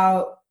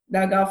about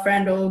their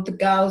girlfriend or the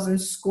girls in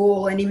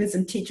school and even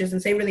some teachers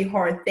and say really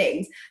horrid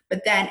things.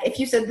 But then if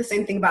you said the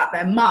same thing about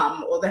their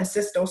mum or their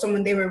sister or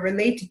someone they were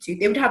related to,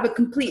 they would have a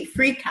complete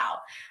freak out.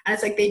 And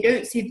it's like they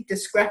don't see the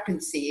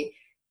discrepancy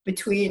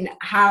between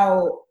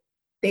how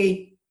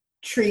they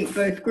treat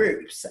both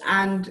groups.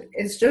 And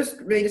it's just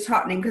really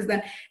disheartening, because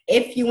then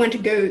if you went to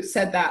go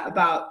said that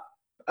about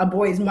a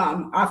boy's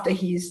mum after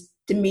he's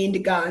demeaned a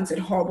girl and said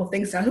horrible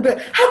things to her, he'll be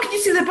like, how could you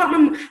say that about my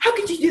mum? How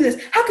could you do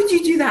this? How could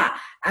you do that?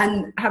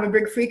 And have a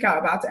big freak out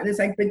about it. And it's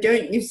like, but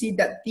don't you see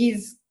that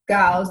these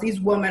girls,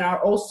 these women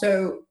are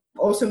also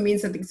mean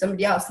something to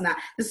somebody else, and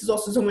that this is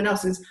also someone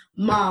else's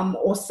mum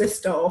or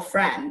sister or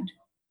friend?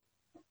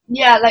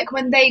 Yeah, like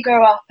when they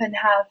grow up and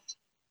have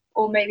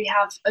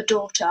a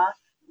daughter,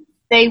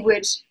 they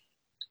would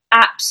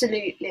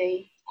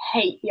absolutely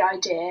hate the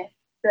idea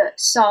that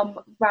some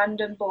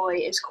random boy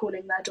is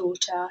calling their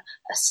daughter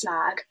a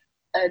slag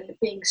and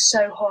being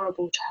so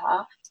horrible to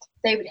her.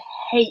 They would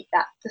hate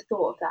the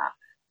thought of that.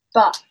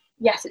 But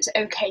yes, it's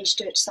okay to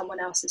do it to someone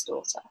else's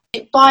daughter.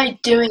 By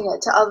doing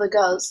it to other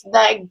girls,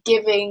 they're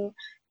giving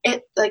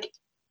it, like,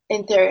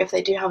 in theory, if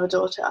they do have a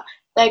daughter,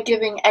 they're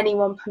giving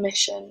anyone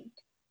permission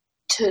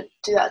to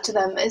do that to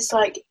them. It's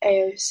like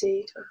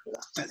AOC.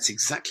 That's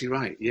exactly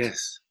right,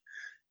 yes.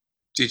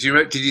 Did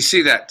you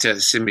see that,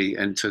 Simi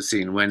and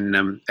Tosin, when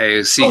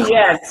AOC,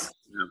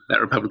 that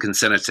Republican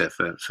senator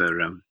for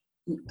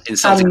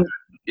insulting her?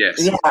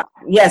 Yes. Yeah.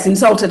 Yes,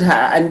 insulted her,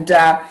 and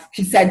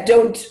she said,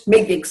 "Don't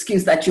make the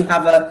excuse that you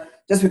have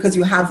just because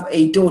you have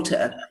a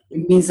daughter,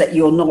 it means that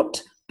you're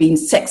not being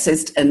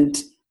sexist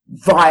and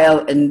vile,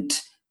 and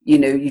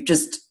you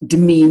just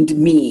demeaned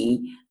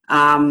me."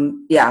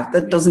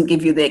 That doesn't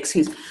give you the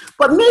excuse.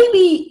 But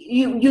maybe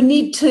you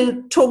need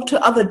to talk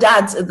to other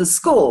dads at the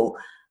school.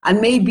 And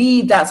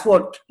maybe that's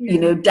what,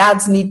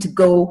 dads need to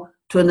go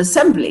to an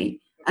assembly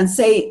and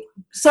say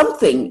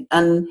something.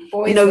 And,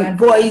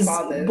 boys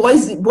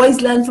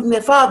learn from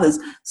their fathers.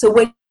 So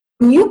when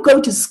you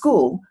go to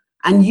school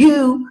and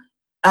you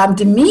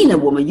demean a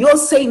woman, you're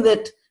saying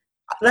that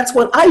that's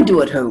what I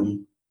do at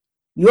home.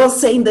 You're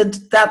saying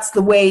that that's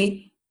the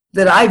way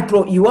that I've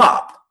brought you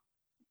up.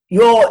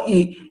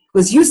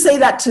 Because you say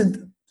that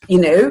to,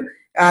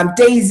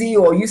 Daisy,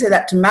 or you say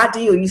that to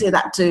Maddie, or you say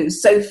that to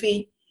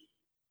Sophie.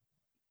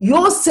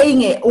 You're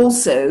saying it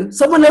also,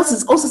 someone else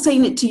is also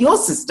saying it to your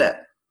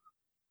sister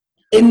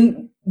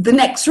in the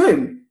next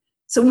room.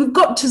 So we've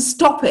got to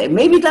stop it.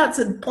 Maybe that's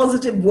a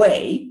positive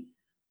way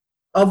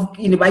of,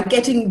 by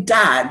getting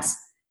dads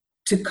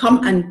to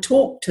come and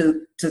talk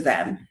to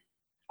them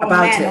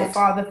about it.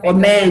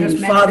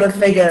 Father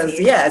figures,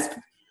 yes,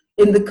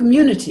 in the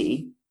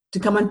community, to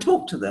come and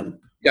talk to them.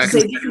 Yeah, to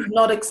say this is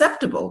not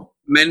acceptable.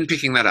 Men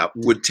picking that up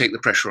would take the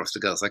pressure off the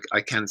girls.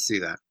 I can see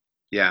that.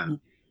 Yeah.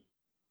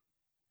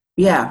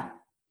 Yeah.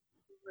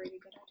 Really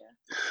good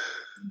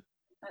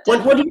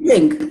idea. What do you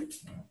think?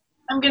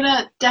 I'm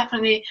gonna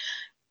definitely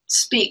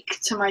speak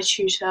to my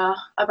tutor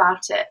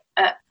about it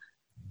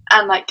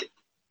and like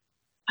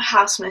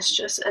house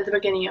mistress at the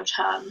beginning of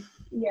term.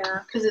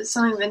 Yeah, because it's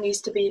something that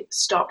needs to be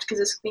stopped, because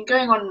it's been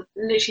going on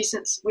literally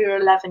since we were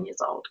 11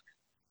 years old.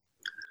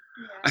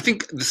 Yeah. I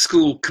think the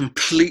school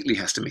completely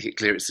has to make it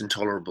clear it's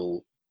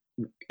intolerable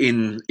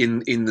in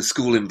the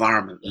school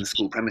environment, in the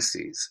school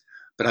premises.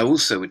 But I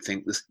also would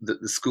think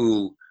that the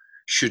school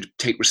should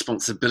take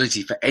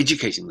responsibility for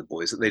educating the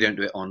boys, that they don't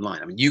do it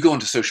online. I mean, you go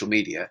onto social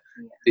media,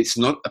 it's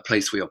not a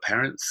place where your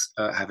parents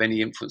have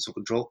any influence or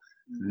control,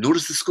 nor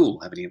does the school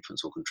have any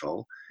influence or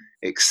control,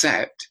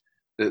 except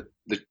that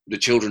the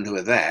children who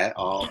are there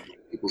are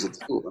pupils of the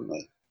school, aren't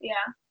they? Yeah.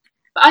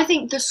 But I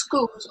think the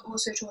schools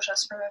also taught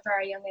us from a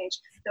very young age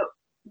that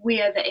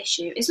we are the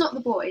issue. It's not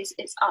the boys,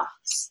 it's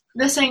us.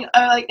 They're saying,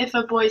 oh, like, if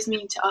a boy's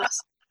mean to us,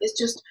 it's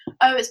just,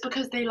 oh, it's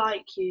because they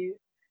like you.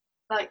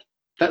 Like,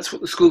 That's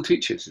what the school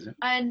teaches, is it?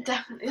 And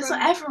Definitely. That's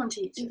what everyone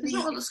teaches. It's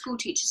not what the school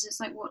teaches, it's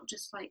like what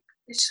just like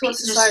It's just what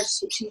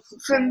society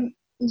teaches. from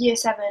year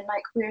 7,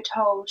 like we were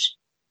told,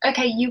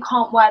 okay, you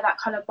can't wear that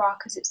colour bra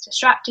because it's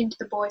distracting to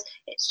the boys,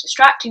 it's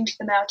distracting to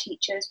the male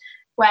teachers.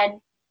 When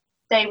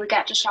they would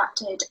get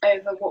distracted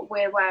over what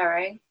we're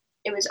wearing,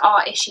 it was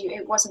our issue,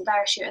 it wasn't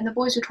their issue. And the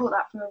boys were taught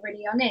that from a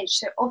really young age.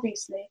 So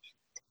obviously,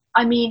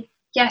 I mean,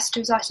 yes,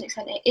 to a certain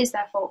extent it is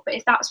their fault, but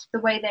if that's the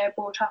way they were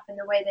brought up and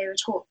the way they were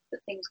taught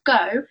that things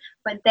go,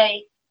 when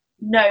they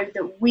know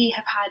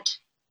that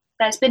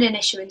there's been an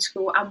issue in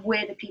school and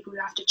we're the people who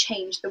have to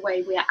change the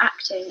way we are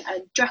acting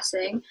and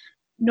dressing,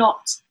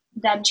 not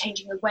them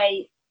changing the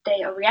way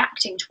they are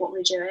reacting to what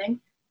we're doing,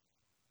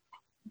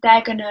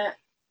 they're going to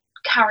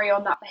carry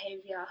on that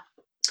behaviour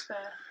for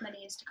many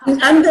years to come.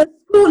 And the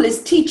school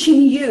is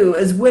teaching you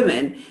as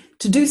women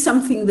to do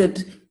something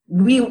that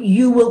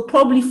you will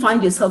probably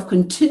find yourself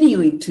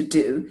continuing to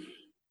do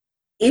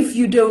if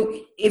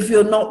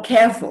you're not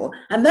careful.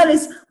 And that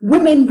is,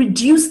 women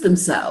reduce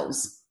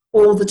themselves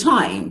all the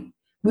time.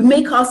 We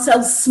make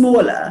ourselves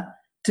smaller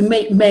to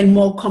make men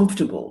more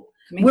comfortable.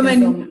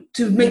 Women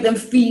to make them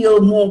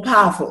feel more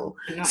powerful.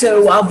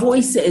 So our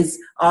voices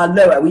are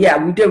lower.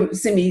 Yeah, we don't,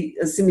 as Simi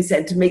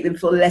said, to make them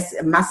feel less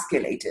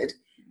emasculated.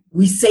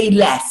 We say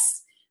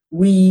less.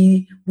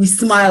 We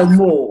smile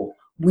more.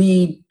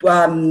 We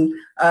go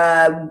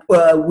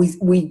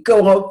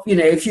up,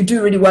 if you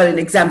do really well in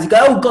exams, you go,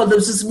 oh God, that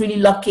was just really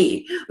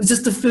lucky. It was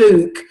just a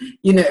fluke.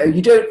 You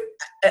don't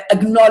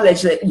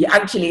acknowledge that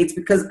it's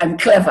because I'm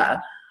clever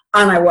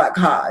and I work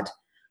hard.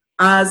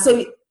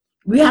 So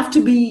we have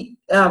to be,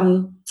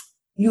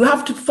 you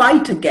have to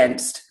fight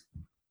against,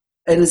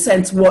 in a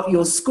sense, what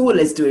your school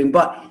is doing,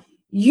 but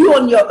you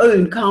on your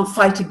own can't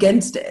fight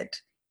against it.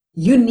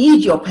 You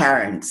need your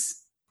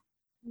parents.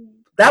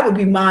 That would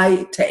be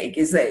my take,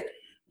 is that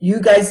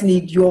you guys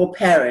need your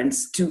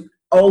parents to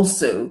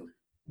also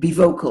be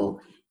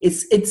vocal.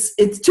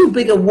 It's too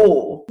big a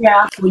war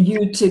for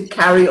you to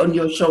carry on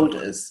your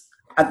shoulders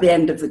at the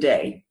end of the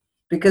day,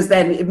 because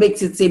then it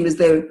makes it seem as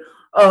though,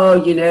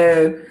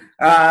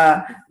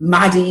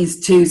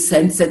 Maddie's too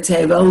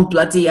sensitive. Oh,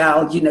 bloody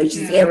hell,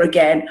 she's here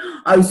again.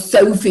 Oh,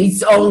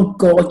 Sophie's, oh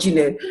God,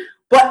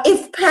 But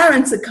if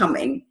parents are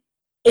coming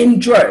in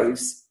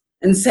droves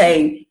and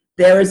saying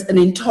there is an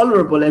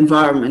intolerable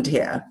environment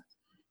here,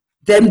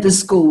 then the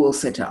school will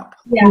sit up.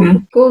 Yeah.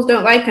 Schools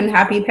don't like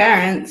unhappy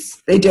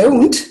parents. They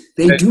don't.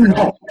 They do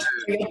not.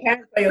 Your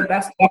parents are your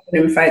best weapon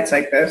in fights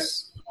like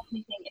this.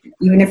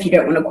 Even if you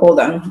don't want to call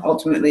them,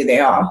 ultimately they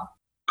are.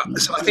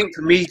 So I think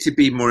for me to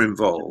be more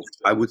involved,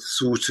 I would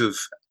sort of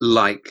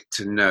like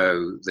to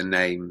know the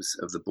names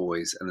of the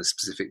boys and the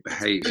specific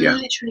behaviour.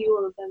 Literally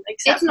all of them,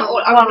 except It's not for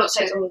all- I one would or not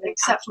say two. all of them,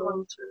 Except for 1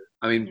 or 2.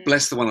 I mean,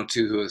 bless the 1 or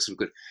 2 who are sort of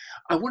good.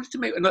 I wanted to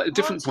make a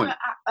different point.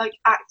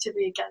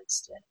 Actively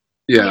against it.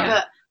 Yeah.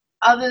 But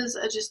others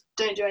just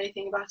don't do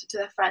anything about it to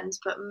their friends,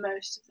 but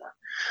most of them.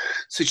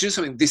 So do you know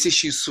something? This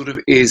issue sort of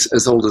is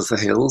as old as the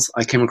hills.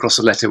 I came across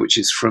a letter which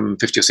is from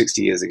 50 or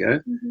 60 years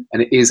ago,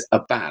 and it is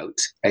about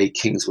a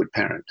Kingswood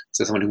parent.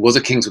 So someone who was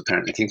a Kingswood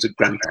parent, a Kingswood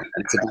grandparent,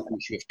 and it's about the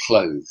issue of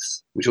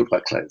clothes. We talked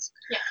about clothes.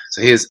 Yeah.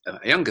 So here's a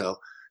young girl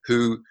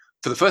who,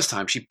 for the first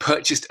time, she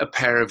purchased a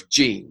pair of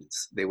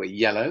jeans. They were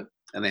yellow,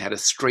 and they had a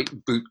straight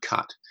boot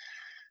cut.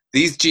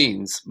 These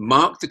jeans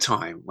marked the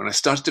time when I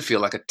started to feel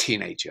like a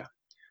teenager.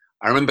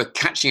 I remember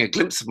catching a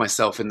glimpse of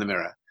myself in the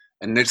mirror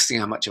and noticing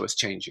how much I was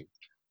changing.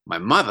 My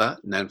mother,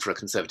 known for a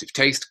conservative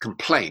taste,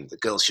 complained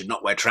that girls should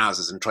not wear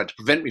trousers and tried to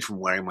prevent me from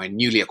wearing my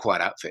newly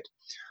acquired outfit.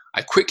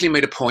 I quickly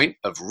made a point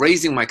of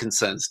raising my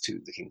concerns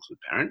to the Kingswood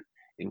parent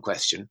in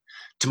question.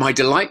 To my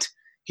delight,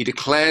 he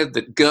declared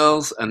that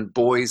girls and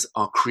boys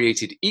are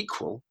created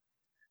equal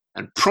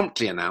and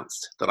promptly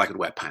announced that I could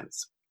wear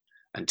pants.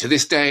 And to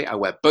this day, I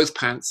wear both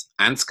pants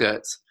and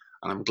skirts,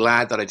 and I'm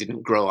glad that I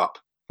didn't grow up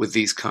with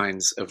these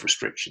kinds of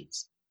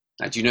restrictions.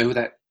 Now, do you know who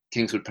that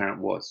Kingswood parent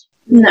was?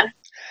 No.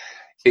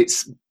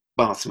 It's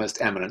Bath's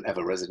most eminent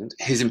ever resident,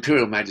 His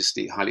Imperial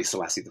Majesty Haile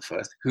Selassie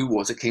I, who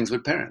was a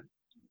Kingswood parent.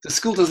 The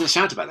school doesn't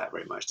shout about that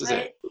very much, does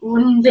it?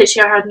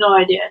 Literally, I had no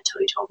idea until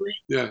he told me.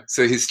 Yeah.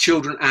 So his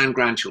children and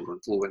grandchildren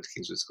all went to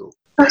Kingswood School.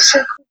 That's so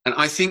cool. And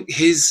I think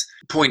his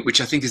point,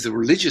 which I think is a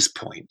religious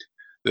point,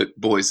 that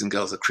boys and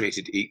girls are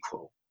created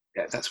equal,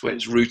 that's where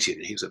it's rooted.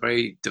 And he was a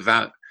very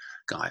devout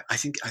guy. I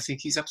think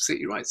he's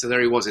absolutely right. So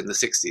there he was in the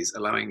 60s,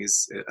 allowing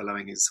his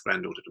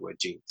granddaughter to wear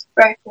jeans.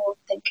 Very forward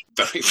thinking.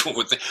 Very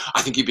forward thinking.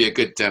 I think he'd be a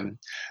good kind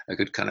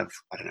of,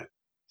 I don't know,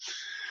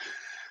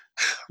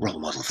 role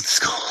model for the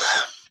school.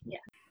 Yeah.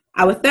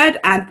 Our third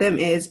anthem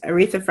is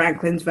Arethta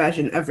Franklin's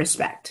version of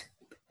Respect.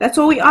 That's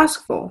all we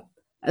ask for.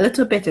 A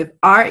little bit of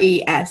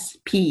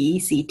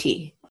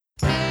RESPECT.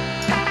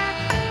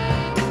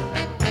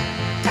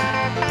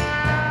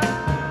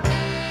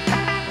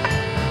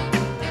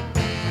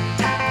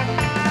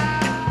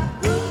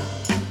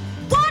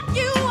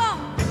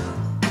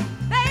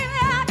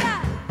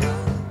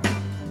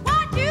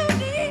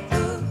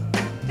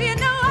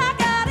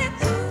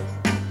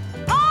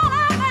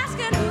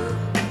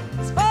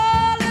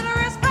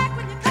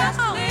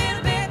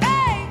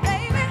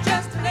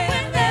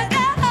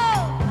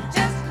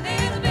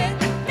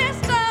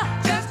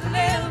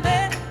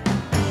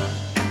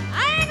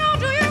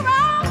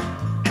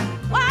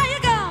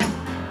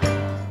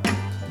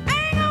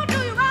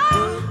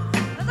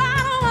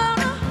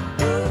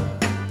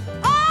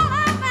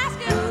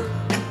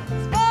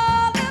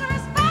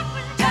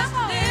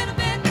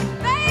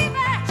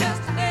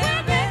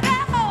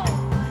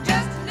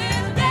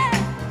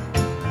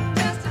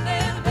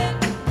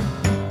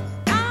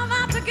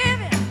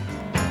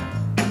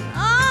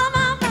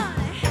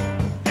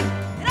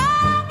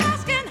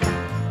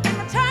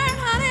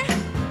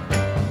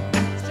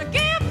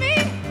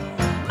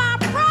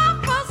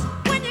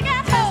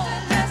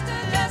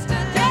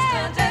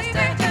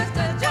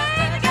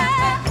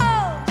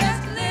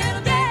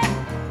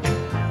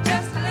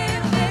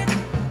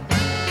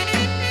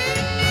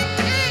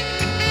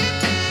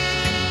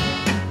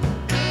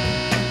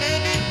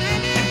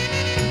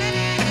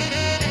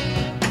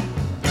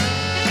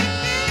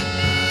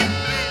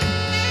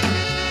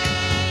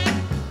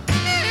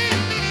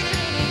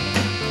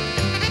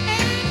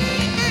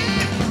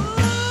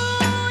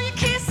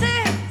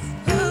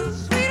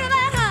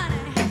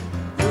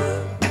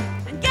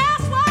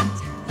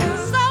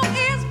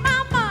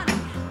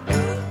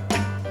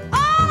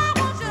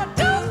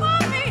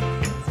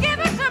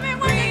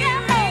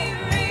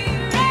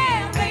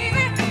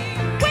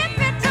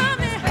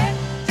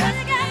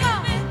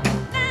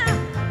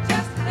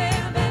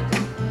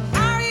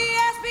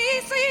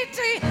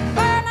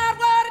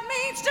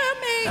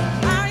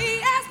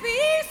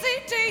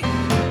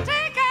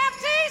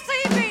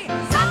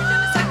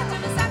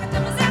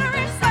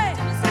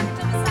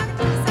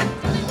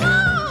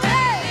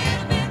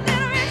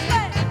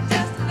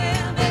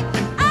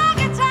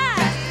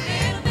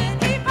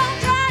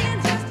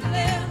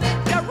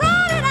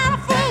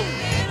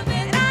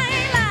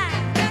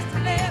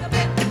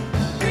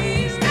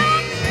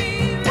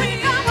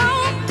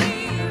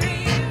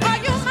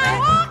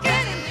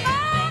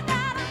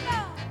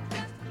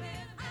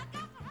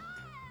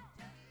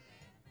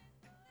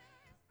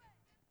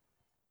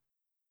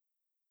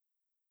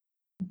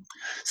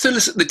 So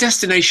listen, the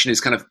destination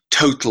is kind of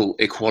total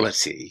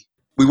equality.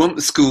 We want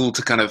the school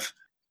to kind of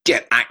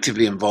get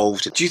actively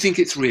involved. Do you think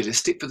it's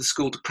realistic for the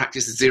school to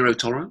practice zero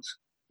tolerance?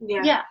 Yeah.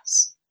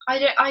 Yes.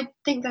 I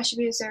think there should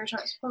be a zero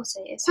tolerance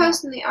policy.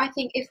 Personally, I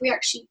think if we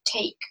actually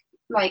take,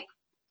 like,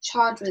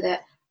 charge with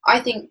it, I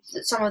think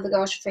that some of the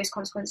girls should face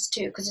consequences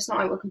too, because it's not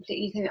like we're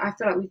completely clean. I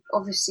feel like we've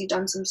obviously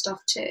done some stuff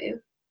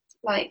too.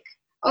 Like,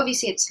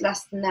 obviously it's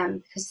less than them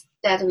because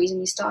they're the reason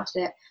we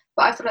started it.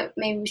 But I feel like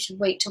maybe we should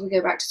wait till we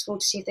go back to school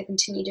to see if they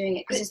continue doing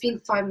it, because it's been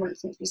 5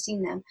 months since we've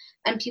seen them,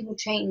 and people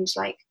change.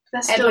 Like,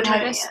 They're still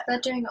doing it. they're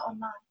doing it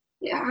online.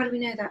 Yeah, how do we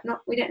know that?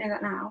 We don't know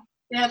that now.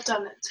 They have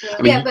done it too.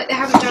 Yeah, but they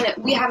haven't done it.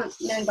 We haven't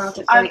known about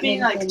it. For, I've like, been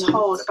maybe like 4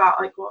 told months.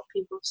 about like what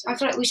people say. I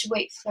feel like we should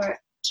wait for it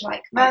to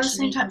like. But at the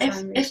same time,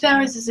 if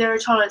there is a zero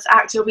tolerance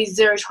act, it'll be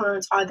zero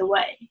tolerance either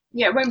way.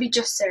 Yeah, it won't be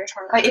just zero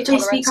tolerance. Like if they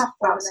speak up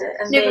about it,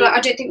 and no, but like,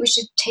 I don't think we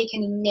should take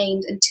any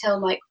names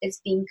until like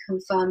it's been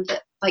confirmed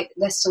that like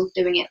they're still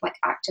doing it like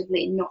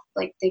actively, not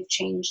like they've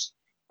changed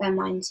their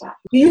mindset.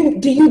 Do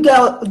you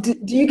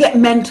get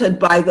mentored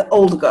by the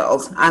older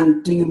girls,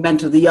 and do you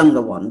mentor the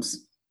younger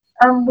ones?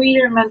 We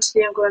don't mentor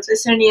the younger ones.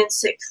 It's only in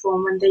sixth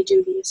form when they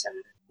do the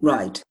assembly.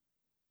 Right.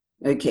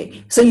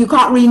 Okay. So you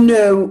can't really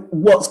know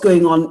what's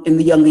going on in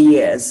the younger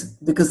years,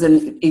 because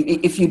then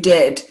if you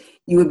did,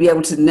 you would be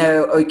able to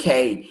know,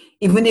 okay,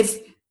 even if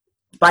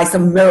by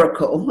some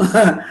miracle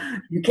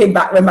you went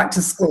back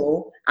to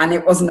school and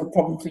it wasn't a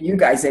problem for you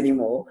guys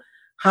anymore,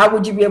 how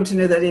would you be able to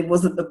know that it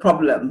wasn't the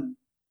problem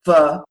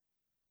for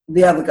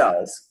the other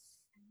girls?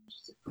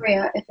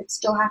 Priya, if it's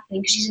still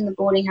happening, because she's in the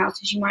boarding house,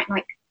 so she might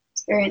like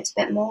experience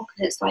a bit more,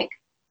 because it's like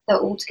they're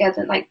all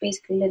together, like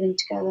basically living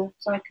together.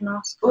 So I can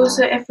ask her.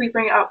 Also, if we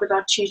bring it up with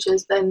our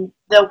tutors, then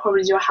they'll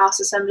probably do a house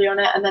assembly on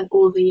it, and then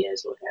all the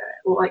years will hear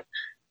it, or like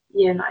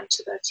year 9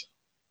 to 13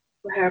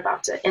 will hear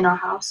about it in our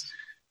house.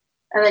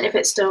 And then if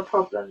it's still a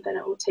problem, then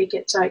it will take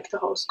it to like the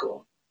whole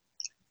school.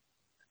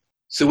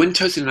 So when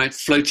Tosin and I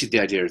floated the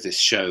idea of this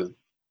show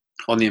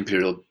on the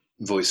Imperial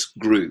Voice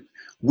group,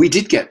 we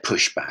did get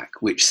pushback,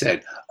 which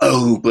said,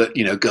 oh, but,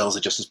 you know, girls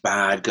are just as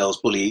bad.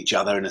 Girls bully each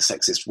other in a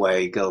sexist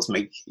way. Girls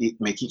make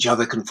each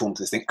other conform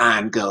to this thing,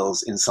 and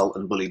girls insult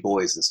and bully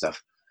boys and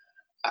stuff.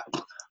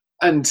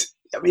 And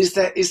I mean,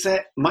 is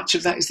there much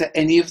of that? Is there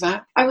any of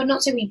that? I would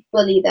not say we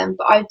bully them,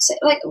 but I would say,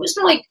 like, it's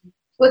not like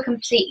we're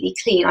completely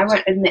clean. I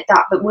won't admit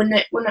that, but we're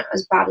not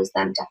as bad as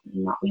them,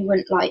 definitely not. We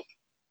wouldn't, like,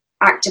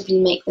 actively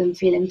make them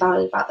feel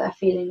invalid about their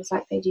feelings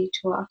like they do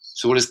to us.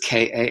 So what does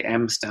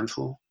KAM stand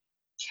for?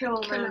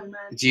 Kill men.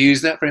 Do you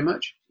use that very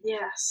much?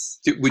 Yes.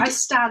 I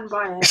stand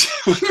by it.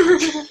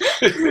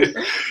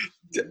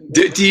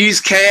 do you use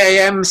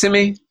KAM,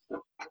 Simi?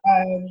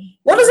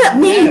 What does that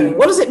mean?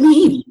 What does it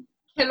mean?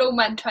 Kill all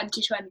men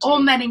 2020. All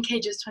men in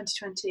cages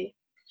 2020.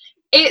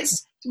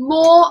 It's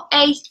more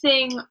a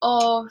thing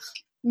of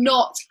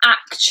not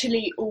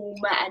actually all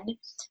men,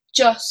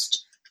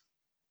 just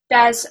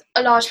there's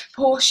a large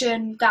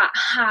proportion that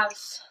have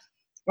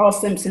All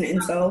Simpson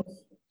incels.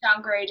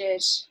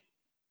 downgraded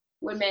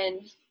women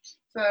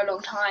for a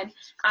long time,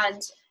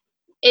 and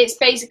it's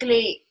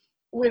basically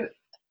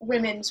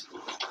women's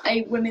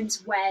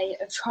way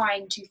of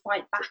trying to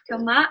fight back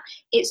on that.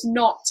 It's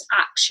not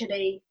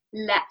actually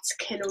let's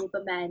kill all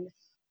the men.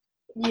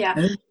 Yeah.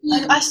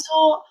 Like I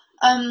saw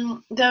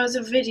there was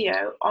a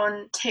video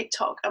on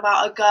TikTok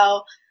about a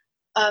girl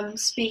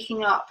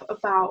speaking up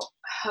about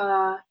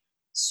her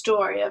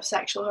story of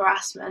sexual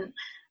harassment,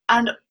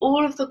 and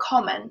all of the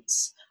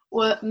comments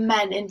were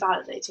men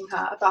invalidating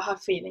her about her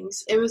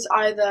feelings. It was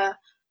either,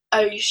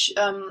 oh,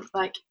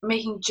 like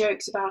making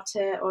jokes about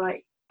it, or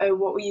like, oh,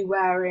 what were you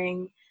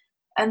wearing?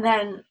 And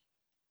then,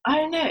 I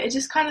don't know, it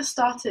just kind of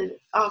started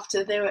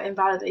after they were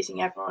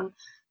invalidating everyone.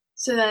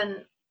 So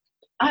then,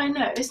 I don't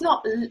know, it's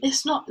not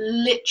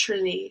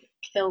literally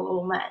kill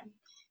all men.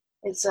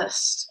 It's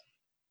just,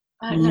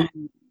 I don't know,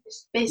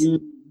 it's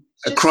basically...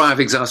 A cry of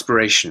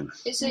exasperation.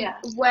 It's a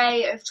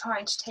way of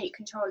trying to take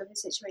control of a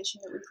situation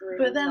that we've really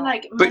But then,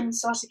 like, men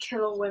started to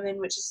kill all women,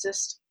 which is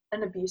just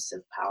an abuse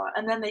of power.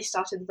 And then they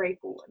started rape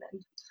all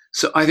women.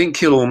 So I think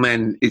kill all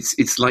men,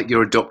 it's like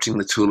you're adopting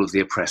the tool of the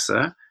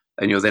oppressor,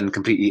 and you're then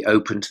completely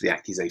open to the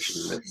accusation.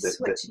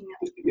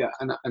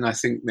 And I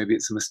think maybe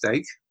it's a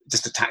mistake,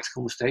 just a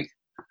tactical mistake.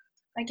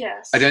 I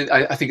guess.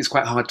 I think it's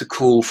quite hard to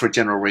call for a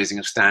general raising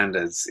of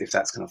standards if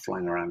that's kind of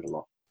flying around a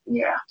lot.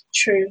 Yeah,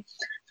 true.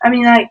 I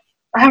mean, like,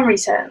 I haven't really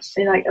said it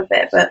for like a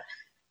bit, but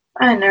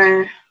I don't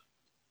know.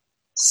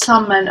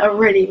 Some men are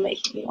really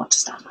making me want to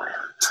stand by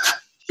it.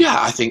 Yeah,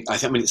 I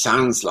mean, it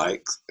sounds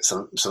like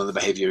some of the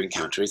behaviour you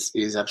encounter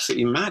is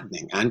absolutely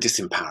maddening and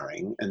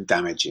disempowering and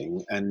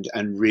damaging, and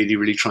really,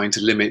 really trying to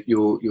limit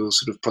your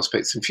sort of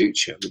prospects in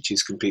future, which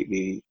is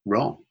completely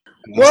wrong.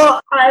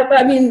 Well,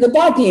 I mean, the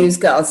bad news,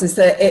 girls, is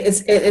that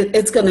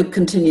it's going to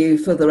continue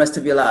for the rest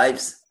of your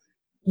lives.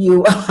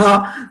 You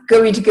are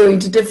going to go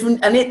into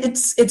different, and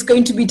it's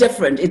going to be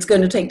different. It's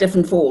going to take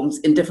different forms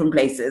in different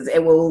places.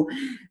 It will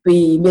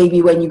be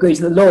maybe when you go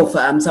to the law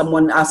firm,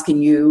 someone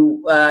asking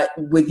you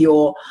with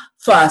your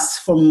fuss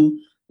from,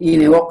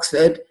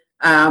 Oxford,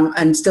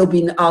 and still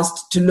being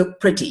asked to look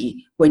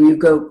pretty when you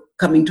go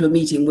coming to a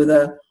meeting with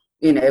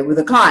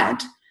a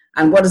client.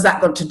 And what has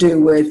that got to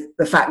do with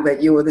the fact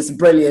that you were this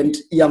brilliant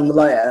young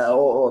lawyer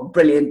or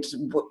brilliant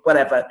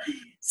whatever?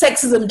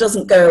 Sexism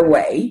doesn't go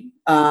away.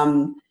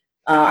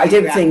 I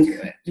don't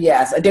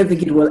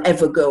think it will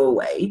ever go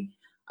away.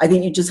 I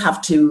think you just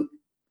have to,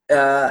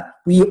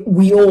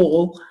 we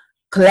all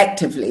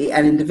collectively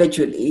and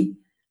individually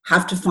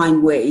have to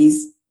find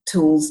ways,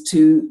 tools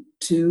to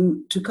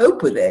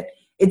cope with it.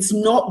 It's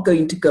not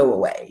going to go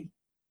away.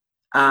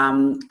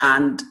 And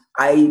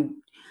I'm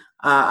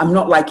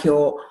not like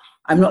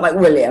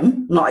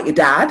William, not like your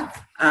dad.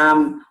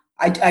 I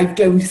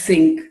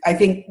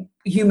think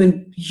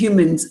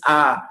humans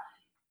are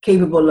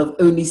capable of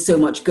only so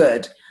much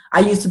good.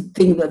 I used to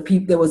think that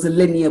there was a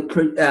linear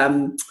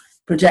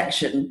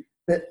projection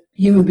that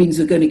human beings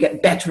were going to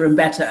get better and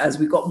better as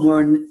we got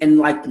more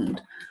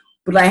enlightened.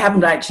 But I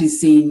haven't actually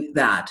seen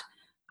that.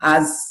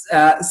 As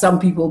some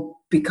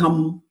people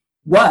become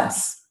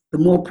worse, the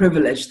more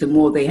privileged, the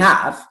more they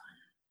have,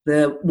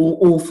 the more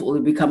awful they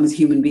become as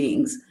human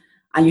beings.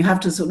 And you have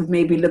to sort of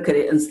maybe look at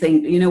it and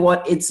think, you know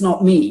what, it's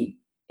not me,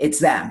 it's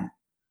them.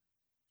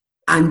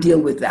 And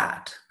deal with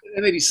that.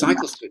 There may be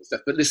cycles to it and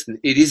stuff, but listen,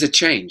 it is a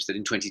change that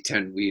in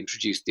 2010 we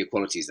introduced the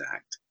Equalities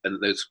Act,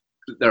 and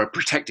there are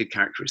protected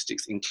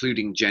characteristics,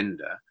 including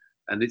gender,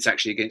 and it's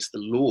actually against the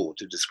law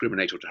to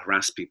discriminate or to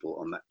harass people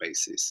on that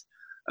basis.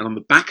 And on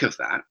the back of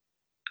that,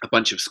 a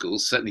bunch of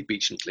schools, certainly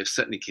Beach and Cliff,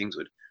 certainly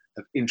Kingswood,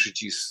 have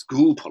introduced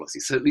school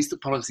policies. So at least the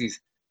policies,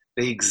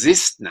 they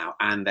exist now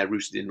and they're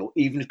rooted in law,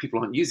 even if people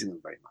aren't using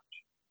them very much.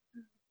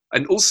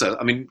 And also,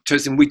 I mean,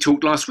 Tosin, we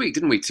talked last week,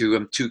 didn't we,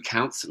 to two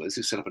councillors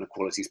who set up an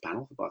equalities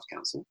panel for Bath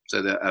Council.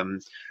 So that,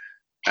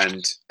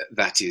 and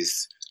that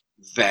is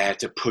there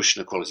to push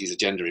an equalities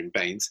agenda in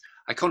Baines.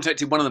 I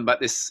contacted one of them about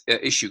this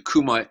issue,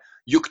 Kumar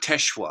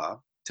Yukteswar,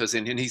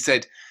 Tosin, and he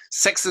said,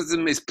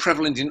 sexism is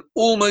prevalent in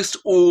almost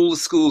all the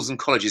schools and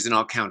colleges in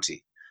our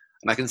county.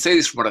 And I can say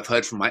this from what I've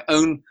heard from my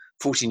own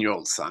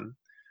 14-year-old son.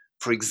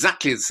 For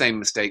exactly the same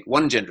mistake,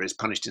 one gender is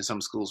punished in some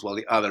schools while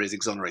the other is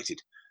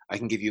exonerated. I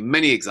can give you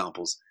many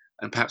examples,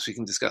 and perhaps we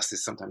can discuss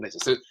this sometime later.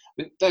 So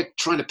they're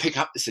trying to pick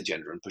up this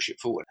agenda and push it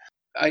forward.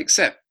 I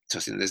accept,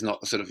 Tosin, there's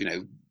not a sort of,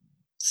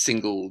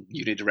 single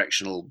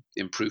unidirectional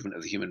improvement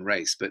of the human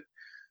race, but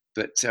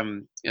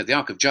the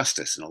arc of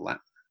justice and all that.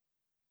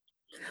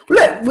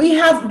 Look, we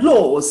have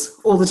laws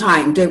all the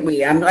time, don't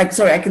we? I'm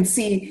sorry, I can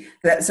see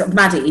that. So,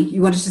 Maddie,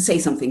 you wanted to say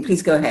something.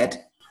 Please go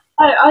ahead.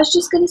 I was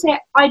just going to say,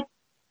 I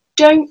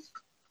don't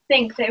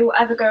think they will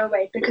ever go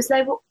away, because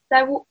there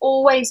will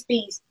always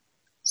be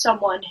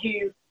someone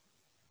who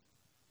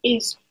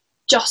is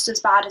just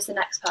as bad as the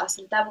next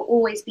person. There will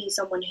always be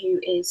someone who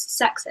is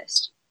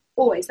sexist.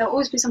 Always. There will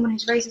always be someone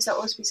who's racist. There will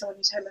always be someone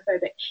who's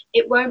homophobic.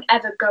 It won't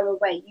ever go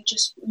away. You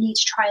just need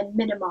to try and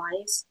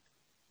minimise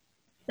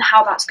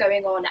how that's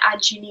going on,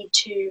 and you need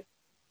to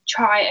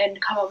try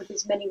and come up with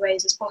as many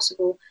ways as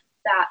possible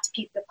that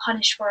people are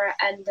punished for it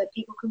and that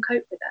people can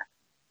cope with it.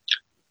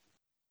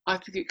 I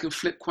think it can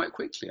flip quite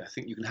quickly. I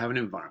think you can have an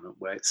environment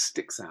where it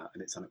sticks out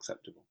and it's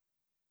unacceptable.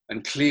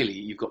 And clearly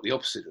you've got the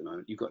opposite at the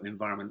moment. You've got an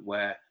environment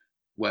where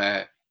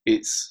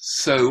it's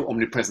so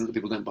omnipresent that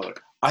people don't bother.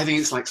 I think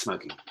it's like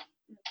smoking.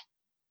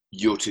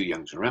 You're too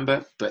young to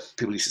remember, but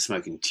people used to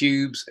smoke in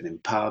tubes and in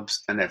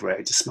pubs and everywhere.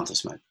 It just smelled of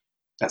smoke.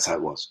 That's how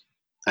it was.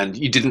 And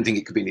you didn't think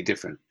it could be any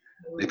different.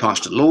 They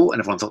passed a law and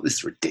everyone thought, this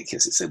is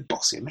ridiculous. It's so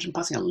bossy. Imagine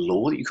passing a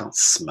law that you can't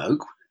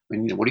smoke. I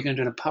mean, what are you going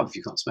to do in a pub if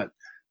you can't smoke?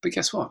 But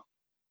guess what?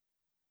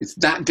 It's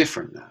that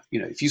different now.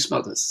 If you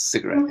smoked a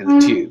cigarette in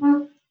the tube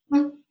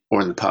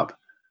or in the pub,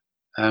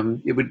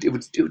 it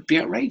would be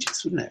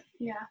outrageous, wouldn't it?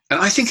 Yeah. And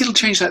I think it'll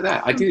change like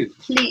that. I do.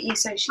 Completely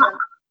social.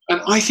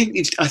 And I think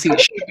it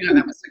should be like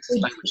that with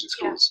sexist language in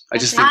schools. Yeah. I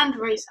just think, And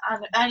race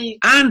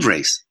and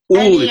race. All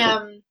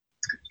any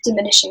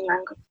diminishing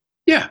language.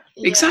 Yeah,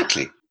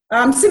 exactly.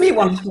 Simi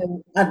wants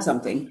to add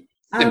something.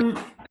 I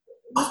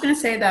was going to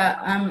say that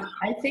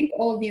I think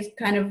all of these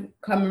kind of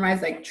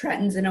commemorate like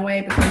trends in a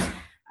way, because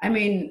I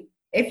mean,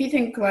 if you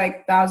think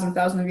like thousands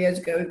of years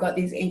ago, we've got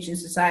these ancient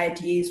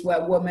societies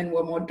where women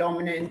were more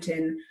dominant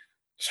in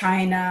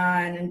China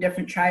and in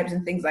different tribes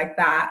and things like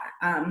that.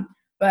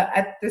 But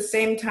at the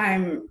same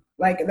time,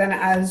 like then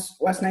as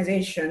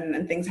Westernization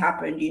and things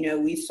happened,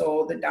 we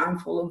saw the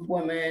downfall of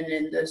women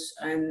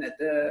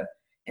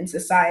in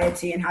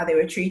society and how they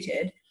were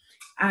treated.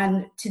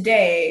 And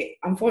today,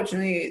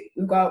 unfortunately,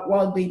 we've got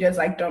world leaders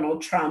like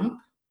Donald Trump,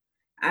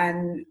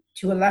 and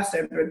to a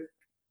lesser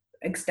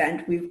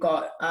extent, we've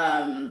got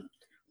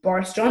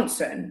Boris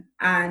Johnson,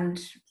 and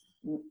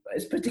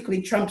it's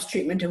particularly Trump's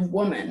treatment of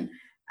women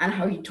and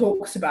how he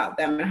talks about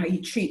them and how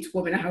he treats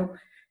women and how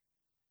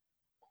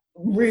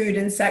rude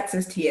and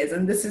sexist he is.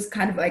 And this is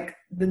kind of like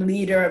the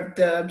leader of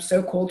the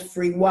so-called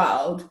free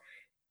world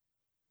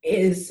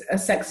is a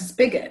sexist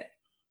bigot.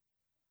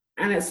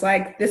 And it's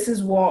like, this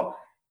is what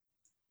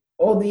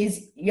all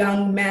these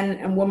young men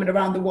and women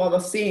around the world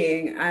are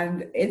seeing,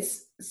 and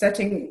it's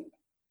setting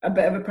a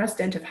bit of a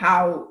precedent of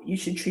how you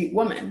should treat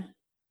women.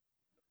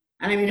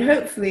 And I mean,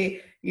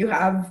 hopefully you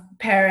have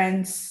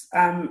parents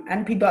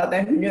and people out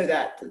there who know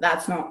that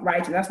that's not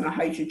right and that's not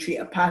how you should treat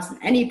a person,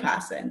 any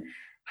person.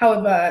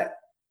 However,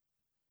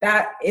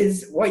 that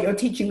is what you're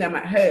teaching them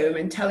at home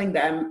and telling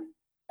them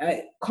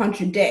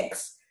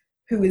contradicts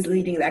who is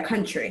leading their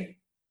country.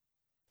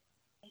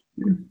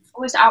 It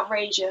was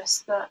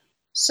outrageous that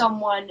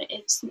someone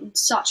in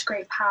such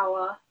great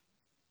power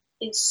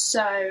is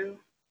so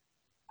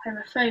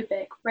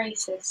homophobic,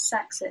 racist,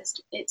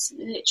 sexist. It's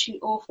literally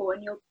awful,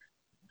 and you're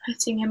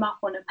putting him up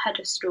on a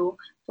pedestal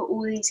for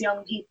all these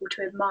young people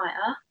to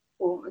admire,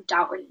 or I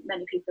doubt really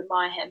many people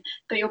admire him,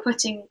 but you're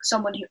putting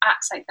someone who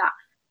acts like that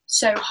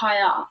so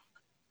high up,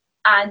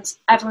 and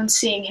everyone's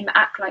seeing him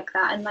act like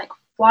that, and like,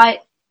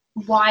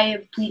 why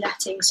are we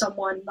letting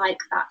someone like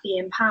that be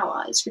in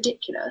power? It's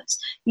ridiculous.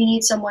 You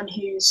need someone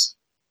who's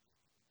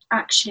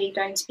actually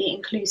going to be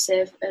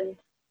inclusive and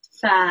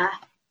fair.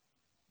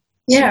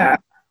 Yeah.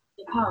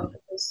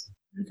 Because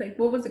it's like,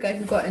 what was the guy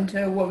who got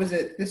into, what was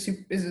it, is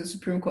it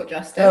Supreme Court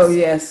Justice? Oh,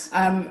 yes.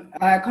 I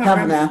can't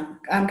remember.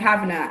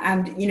 Kavanaugh.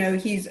 And, you know,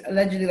 he's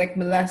allegedly like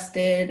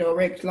molested or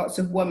raped lots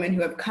of women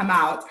who have come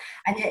out,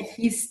 and yet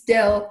he's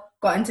still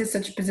got into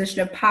such a position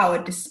of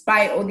power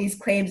despite all these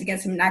claims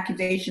against him and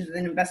accusations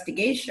and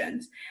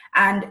investigations.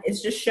 And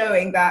it's just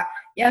showing that,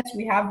 yes,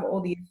 we have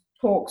all these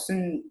talks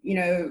and, you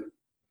know,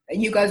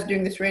 you guys are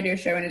doing this radio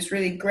show and it's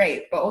really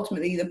great, but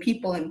ultimately the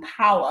people in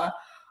power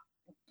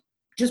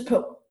just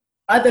put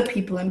other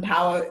people in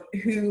power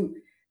who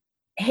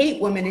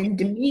hate women and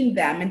demean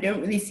them and don't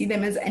really see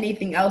them as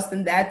anything else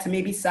than there to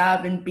maybe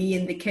serve and be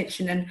in the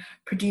kitchen and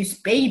produce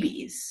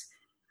babies.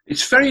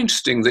 It's very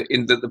interesting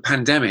that the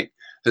pandemic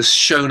has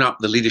shown up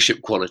the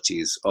leadership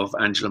qualities of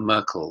Angela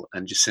Merkel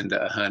and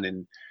Jacinda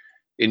Ardern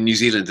in New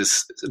Zealand.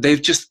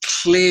 They've just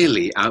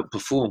clearly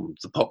outperformed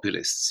the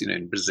populists, you know,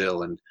 in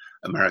Brazil and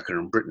America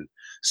and Britain.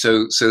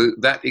 So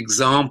that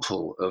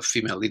example of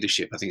female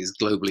leadership, I think, is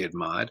globally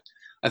admired.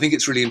 I think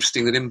it's really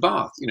interesting that in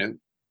Bath, you know,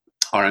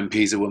 our MP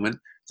is a woman,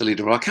 the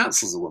leader of our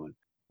council is a woman.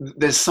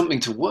 There's something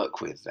to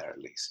work with there, at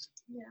least.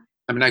 yeah.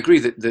 I mean, I agree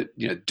that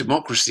you know,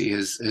 democracy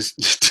has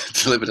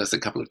delivered us a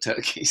couple of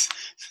turkeys,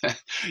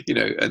 you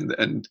know,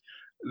 and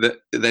that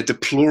they're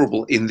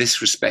deplorable in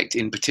this respect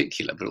in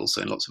particular, but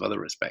also in lots of other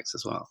respects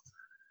as well.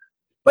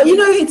 But you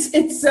know, it's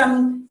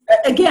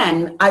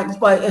again, I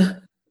think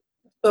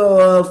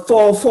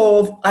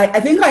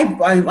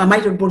I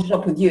might have brought it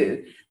up with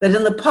you that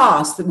in the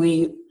past there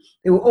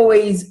were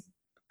always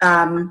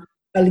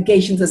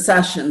allegations,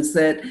 assertions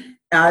that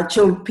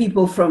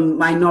people from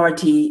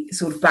minority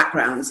sort of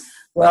backgrounds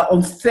were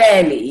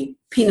unfairly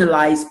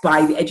penalized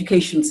by the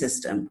education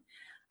system.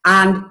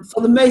 And for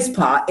the most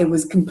part, it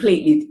was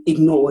completely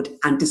ignored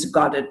and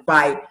disregarded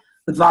by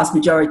the vast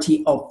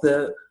majority of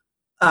the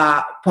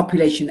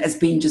population as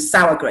being just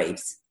sour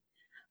grapes.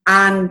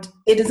 And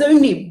it is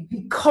only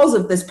because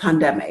of this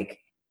pandemic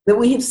that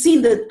we have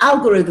seen that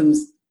algorithms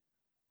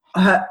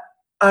are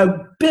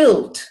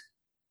built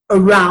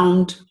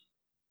around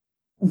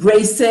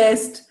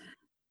racist,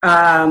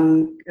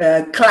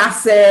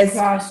 classes,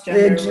 Class,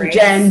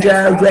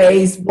 gender,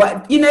 race,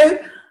 what, you know,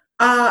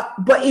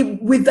 but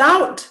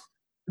without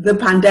the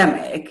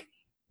pandemic,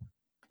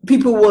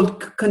 people will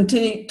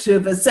continue to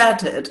have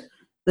asserted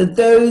that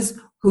those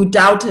who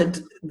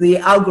doubted the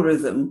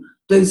algorithm,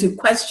 those who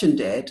questioned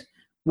it,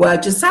 were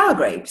just sour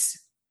grapes.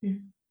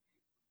 Mm.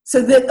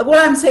 So what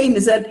I'm saying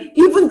is that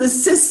even the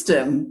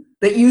system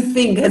that you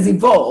think has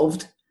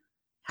evolved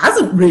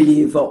hasn't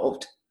really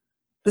evolved.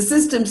 The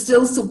system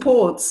still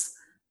supports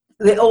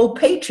the old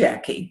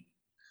patriarchy.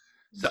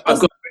 So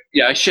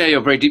I share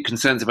your very deep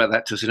concerns about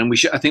that, Tosin, and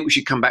I think we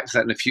should come back to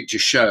that in a future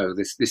show.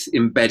 This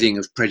embedding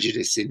of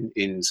prejudice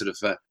in sort of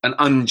an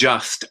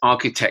unjust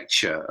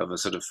architecture of a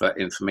sort of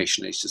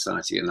information age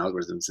society and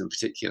algorithms in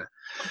particular.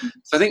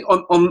 So I think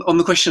on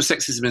the question of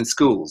sexism in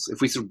schools,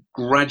 if we sort of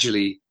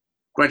gradually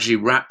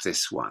wrap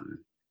this one,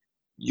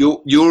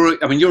 you're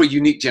a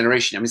unique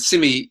generation. I mean,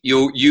 Simi,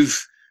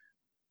 you've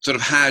sort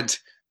of had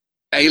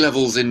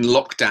A-levels in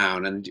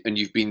lockdown and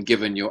you've been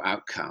given your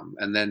outcome.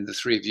 And then the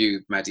three of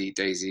you, Maddie,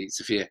 Daisy,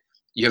 Sophia,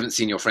 you haven't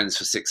seen your friends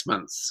for 6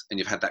 months and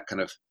you've had that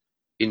kind of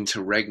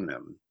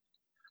interregnum.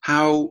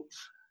 How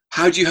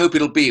do you hope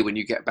it'll be when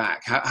you get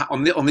back?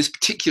 On this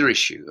particular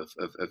issue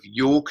of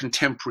your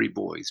contemporary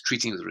boys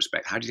treating with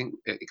respect, how do you think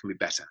it can be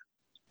better?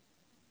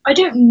 I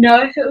don't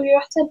know if it will be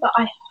better, but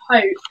I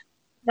hope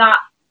that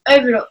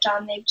over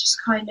lockdown they've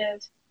just kind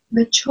of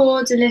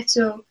matured a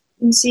little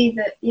and see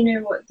that, you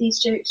know what, these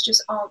jokes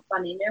just aren't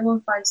funny. No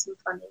one finds them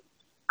funny.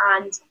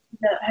 And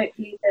that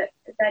hopefully that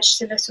they're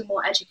just a little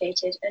more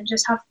educated and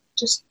just have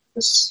just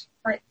this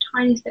like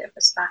tiny bit of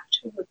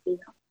respect would be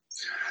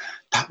nice.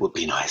 That would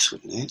be nice,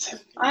 wouldn't it?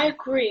 I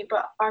agree,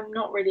 but I'm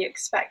not really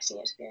expecting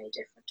it to be any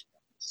different, to be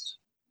honest.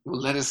 Well,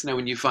 let us know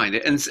when you find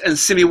it. And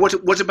Simi,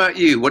 what about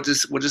you? What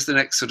does the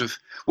next sort of,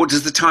 what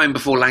does the time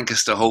before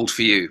Lancaster hold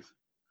for you?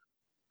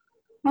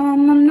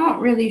 I'm not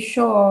really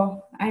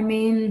sure. I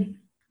mean,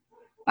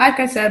 like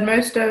I said,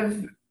 most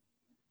of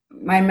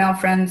my male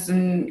friends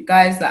and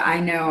guys that I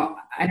know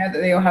that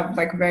they all have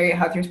like very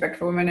healthy respect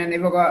for women, and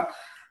they've all got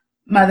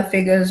mother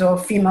figures or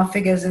female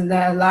figures in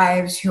their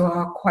lives who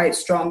are quite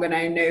strong, and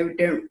I know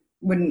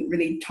wouldn't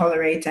really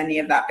tolerate any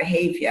of that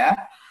behavior.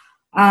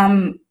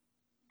 But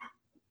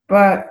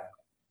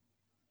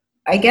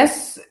I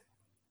guess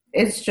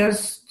it's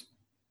just,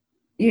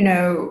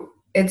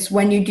 it's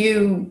when you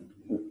do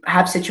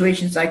have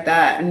situations like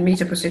that and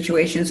meet up with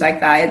situations like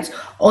that, it's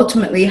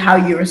ultimately how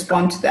you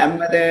respond to them,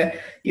 whether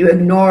you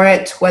ignore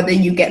it, whether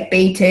you get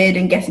baited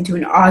and get into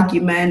an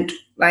argument.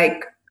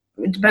 Like,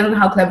 it depends on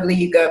how cleverly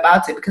you go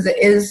about it, because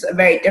it is a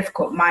very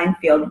difficult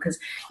minefield, because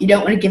you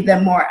don't want to give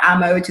them more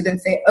ammo to then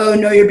say, oh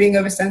no, you're being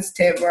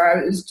oversensitive, or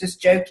I was just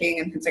joking,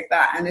 and things like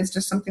that. And it's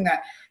just something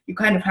that you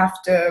kind of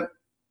have to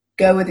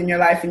go with in your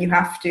life, and you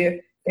have to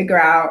figure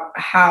out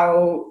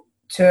how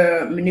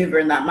to maneuver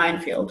in that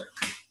minefield.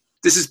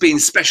 This has been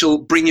special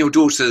Bring Your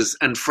Daughters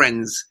and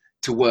Friends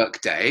to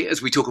Work Day,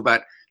 as we talk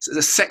about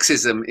the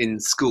sexism in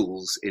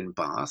schools in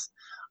Bath.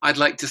 I'd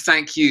like to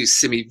thank you,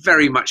 Simi,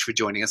 very much for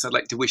joining us. I'd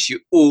like to wish you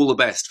all the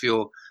best for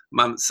your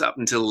months up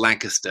until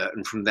Lancaster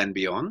and from then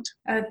beyond.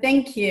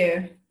 Thank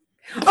you.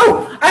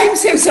 Oh, I'm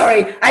so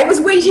sorry. I was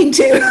waiting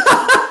to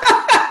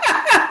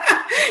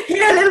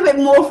hear a little bit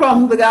more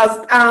from the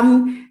girls.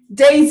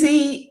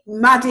 Daisy,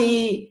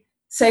 Maddie,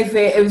 Sophie,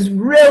 it was a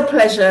real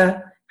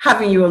pleasure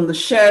having you on the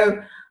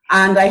show.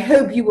 And I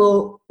hope you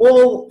will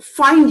all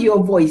find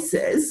your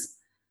voices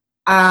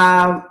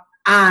and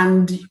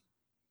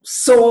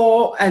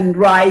soar and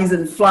rise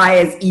and fly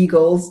as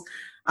eagles.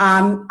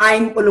 I'm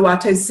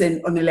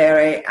Tosin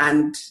Onilere,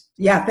 and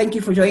thank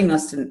you for joining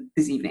us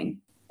this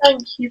evening.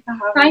 Thank you for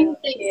having us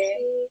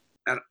here.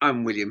 And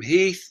I'm William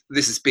Heath.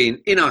 This has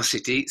been In Our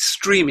City,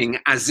 streaming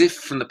as if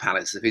from the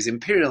palace of His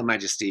Imperial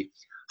Majesty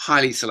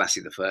Haile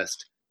Selassie I.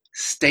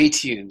 Stay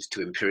tuned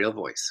to Imperial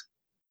Voice.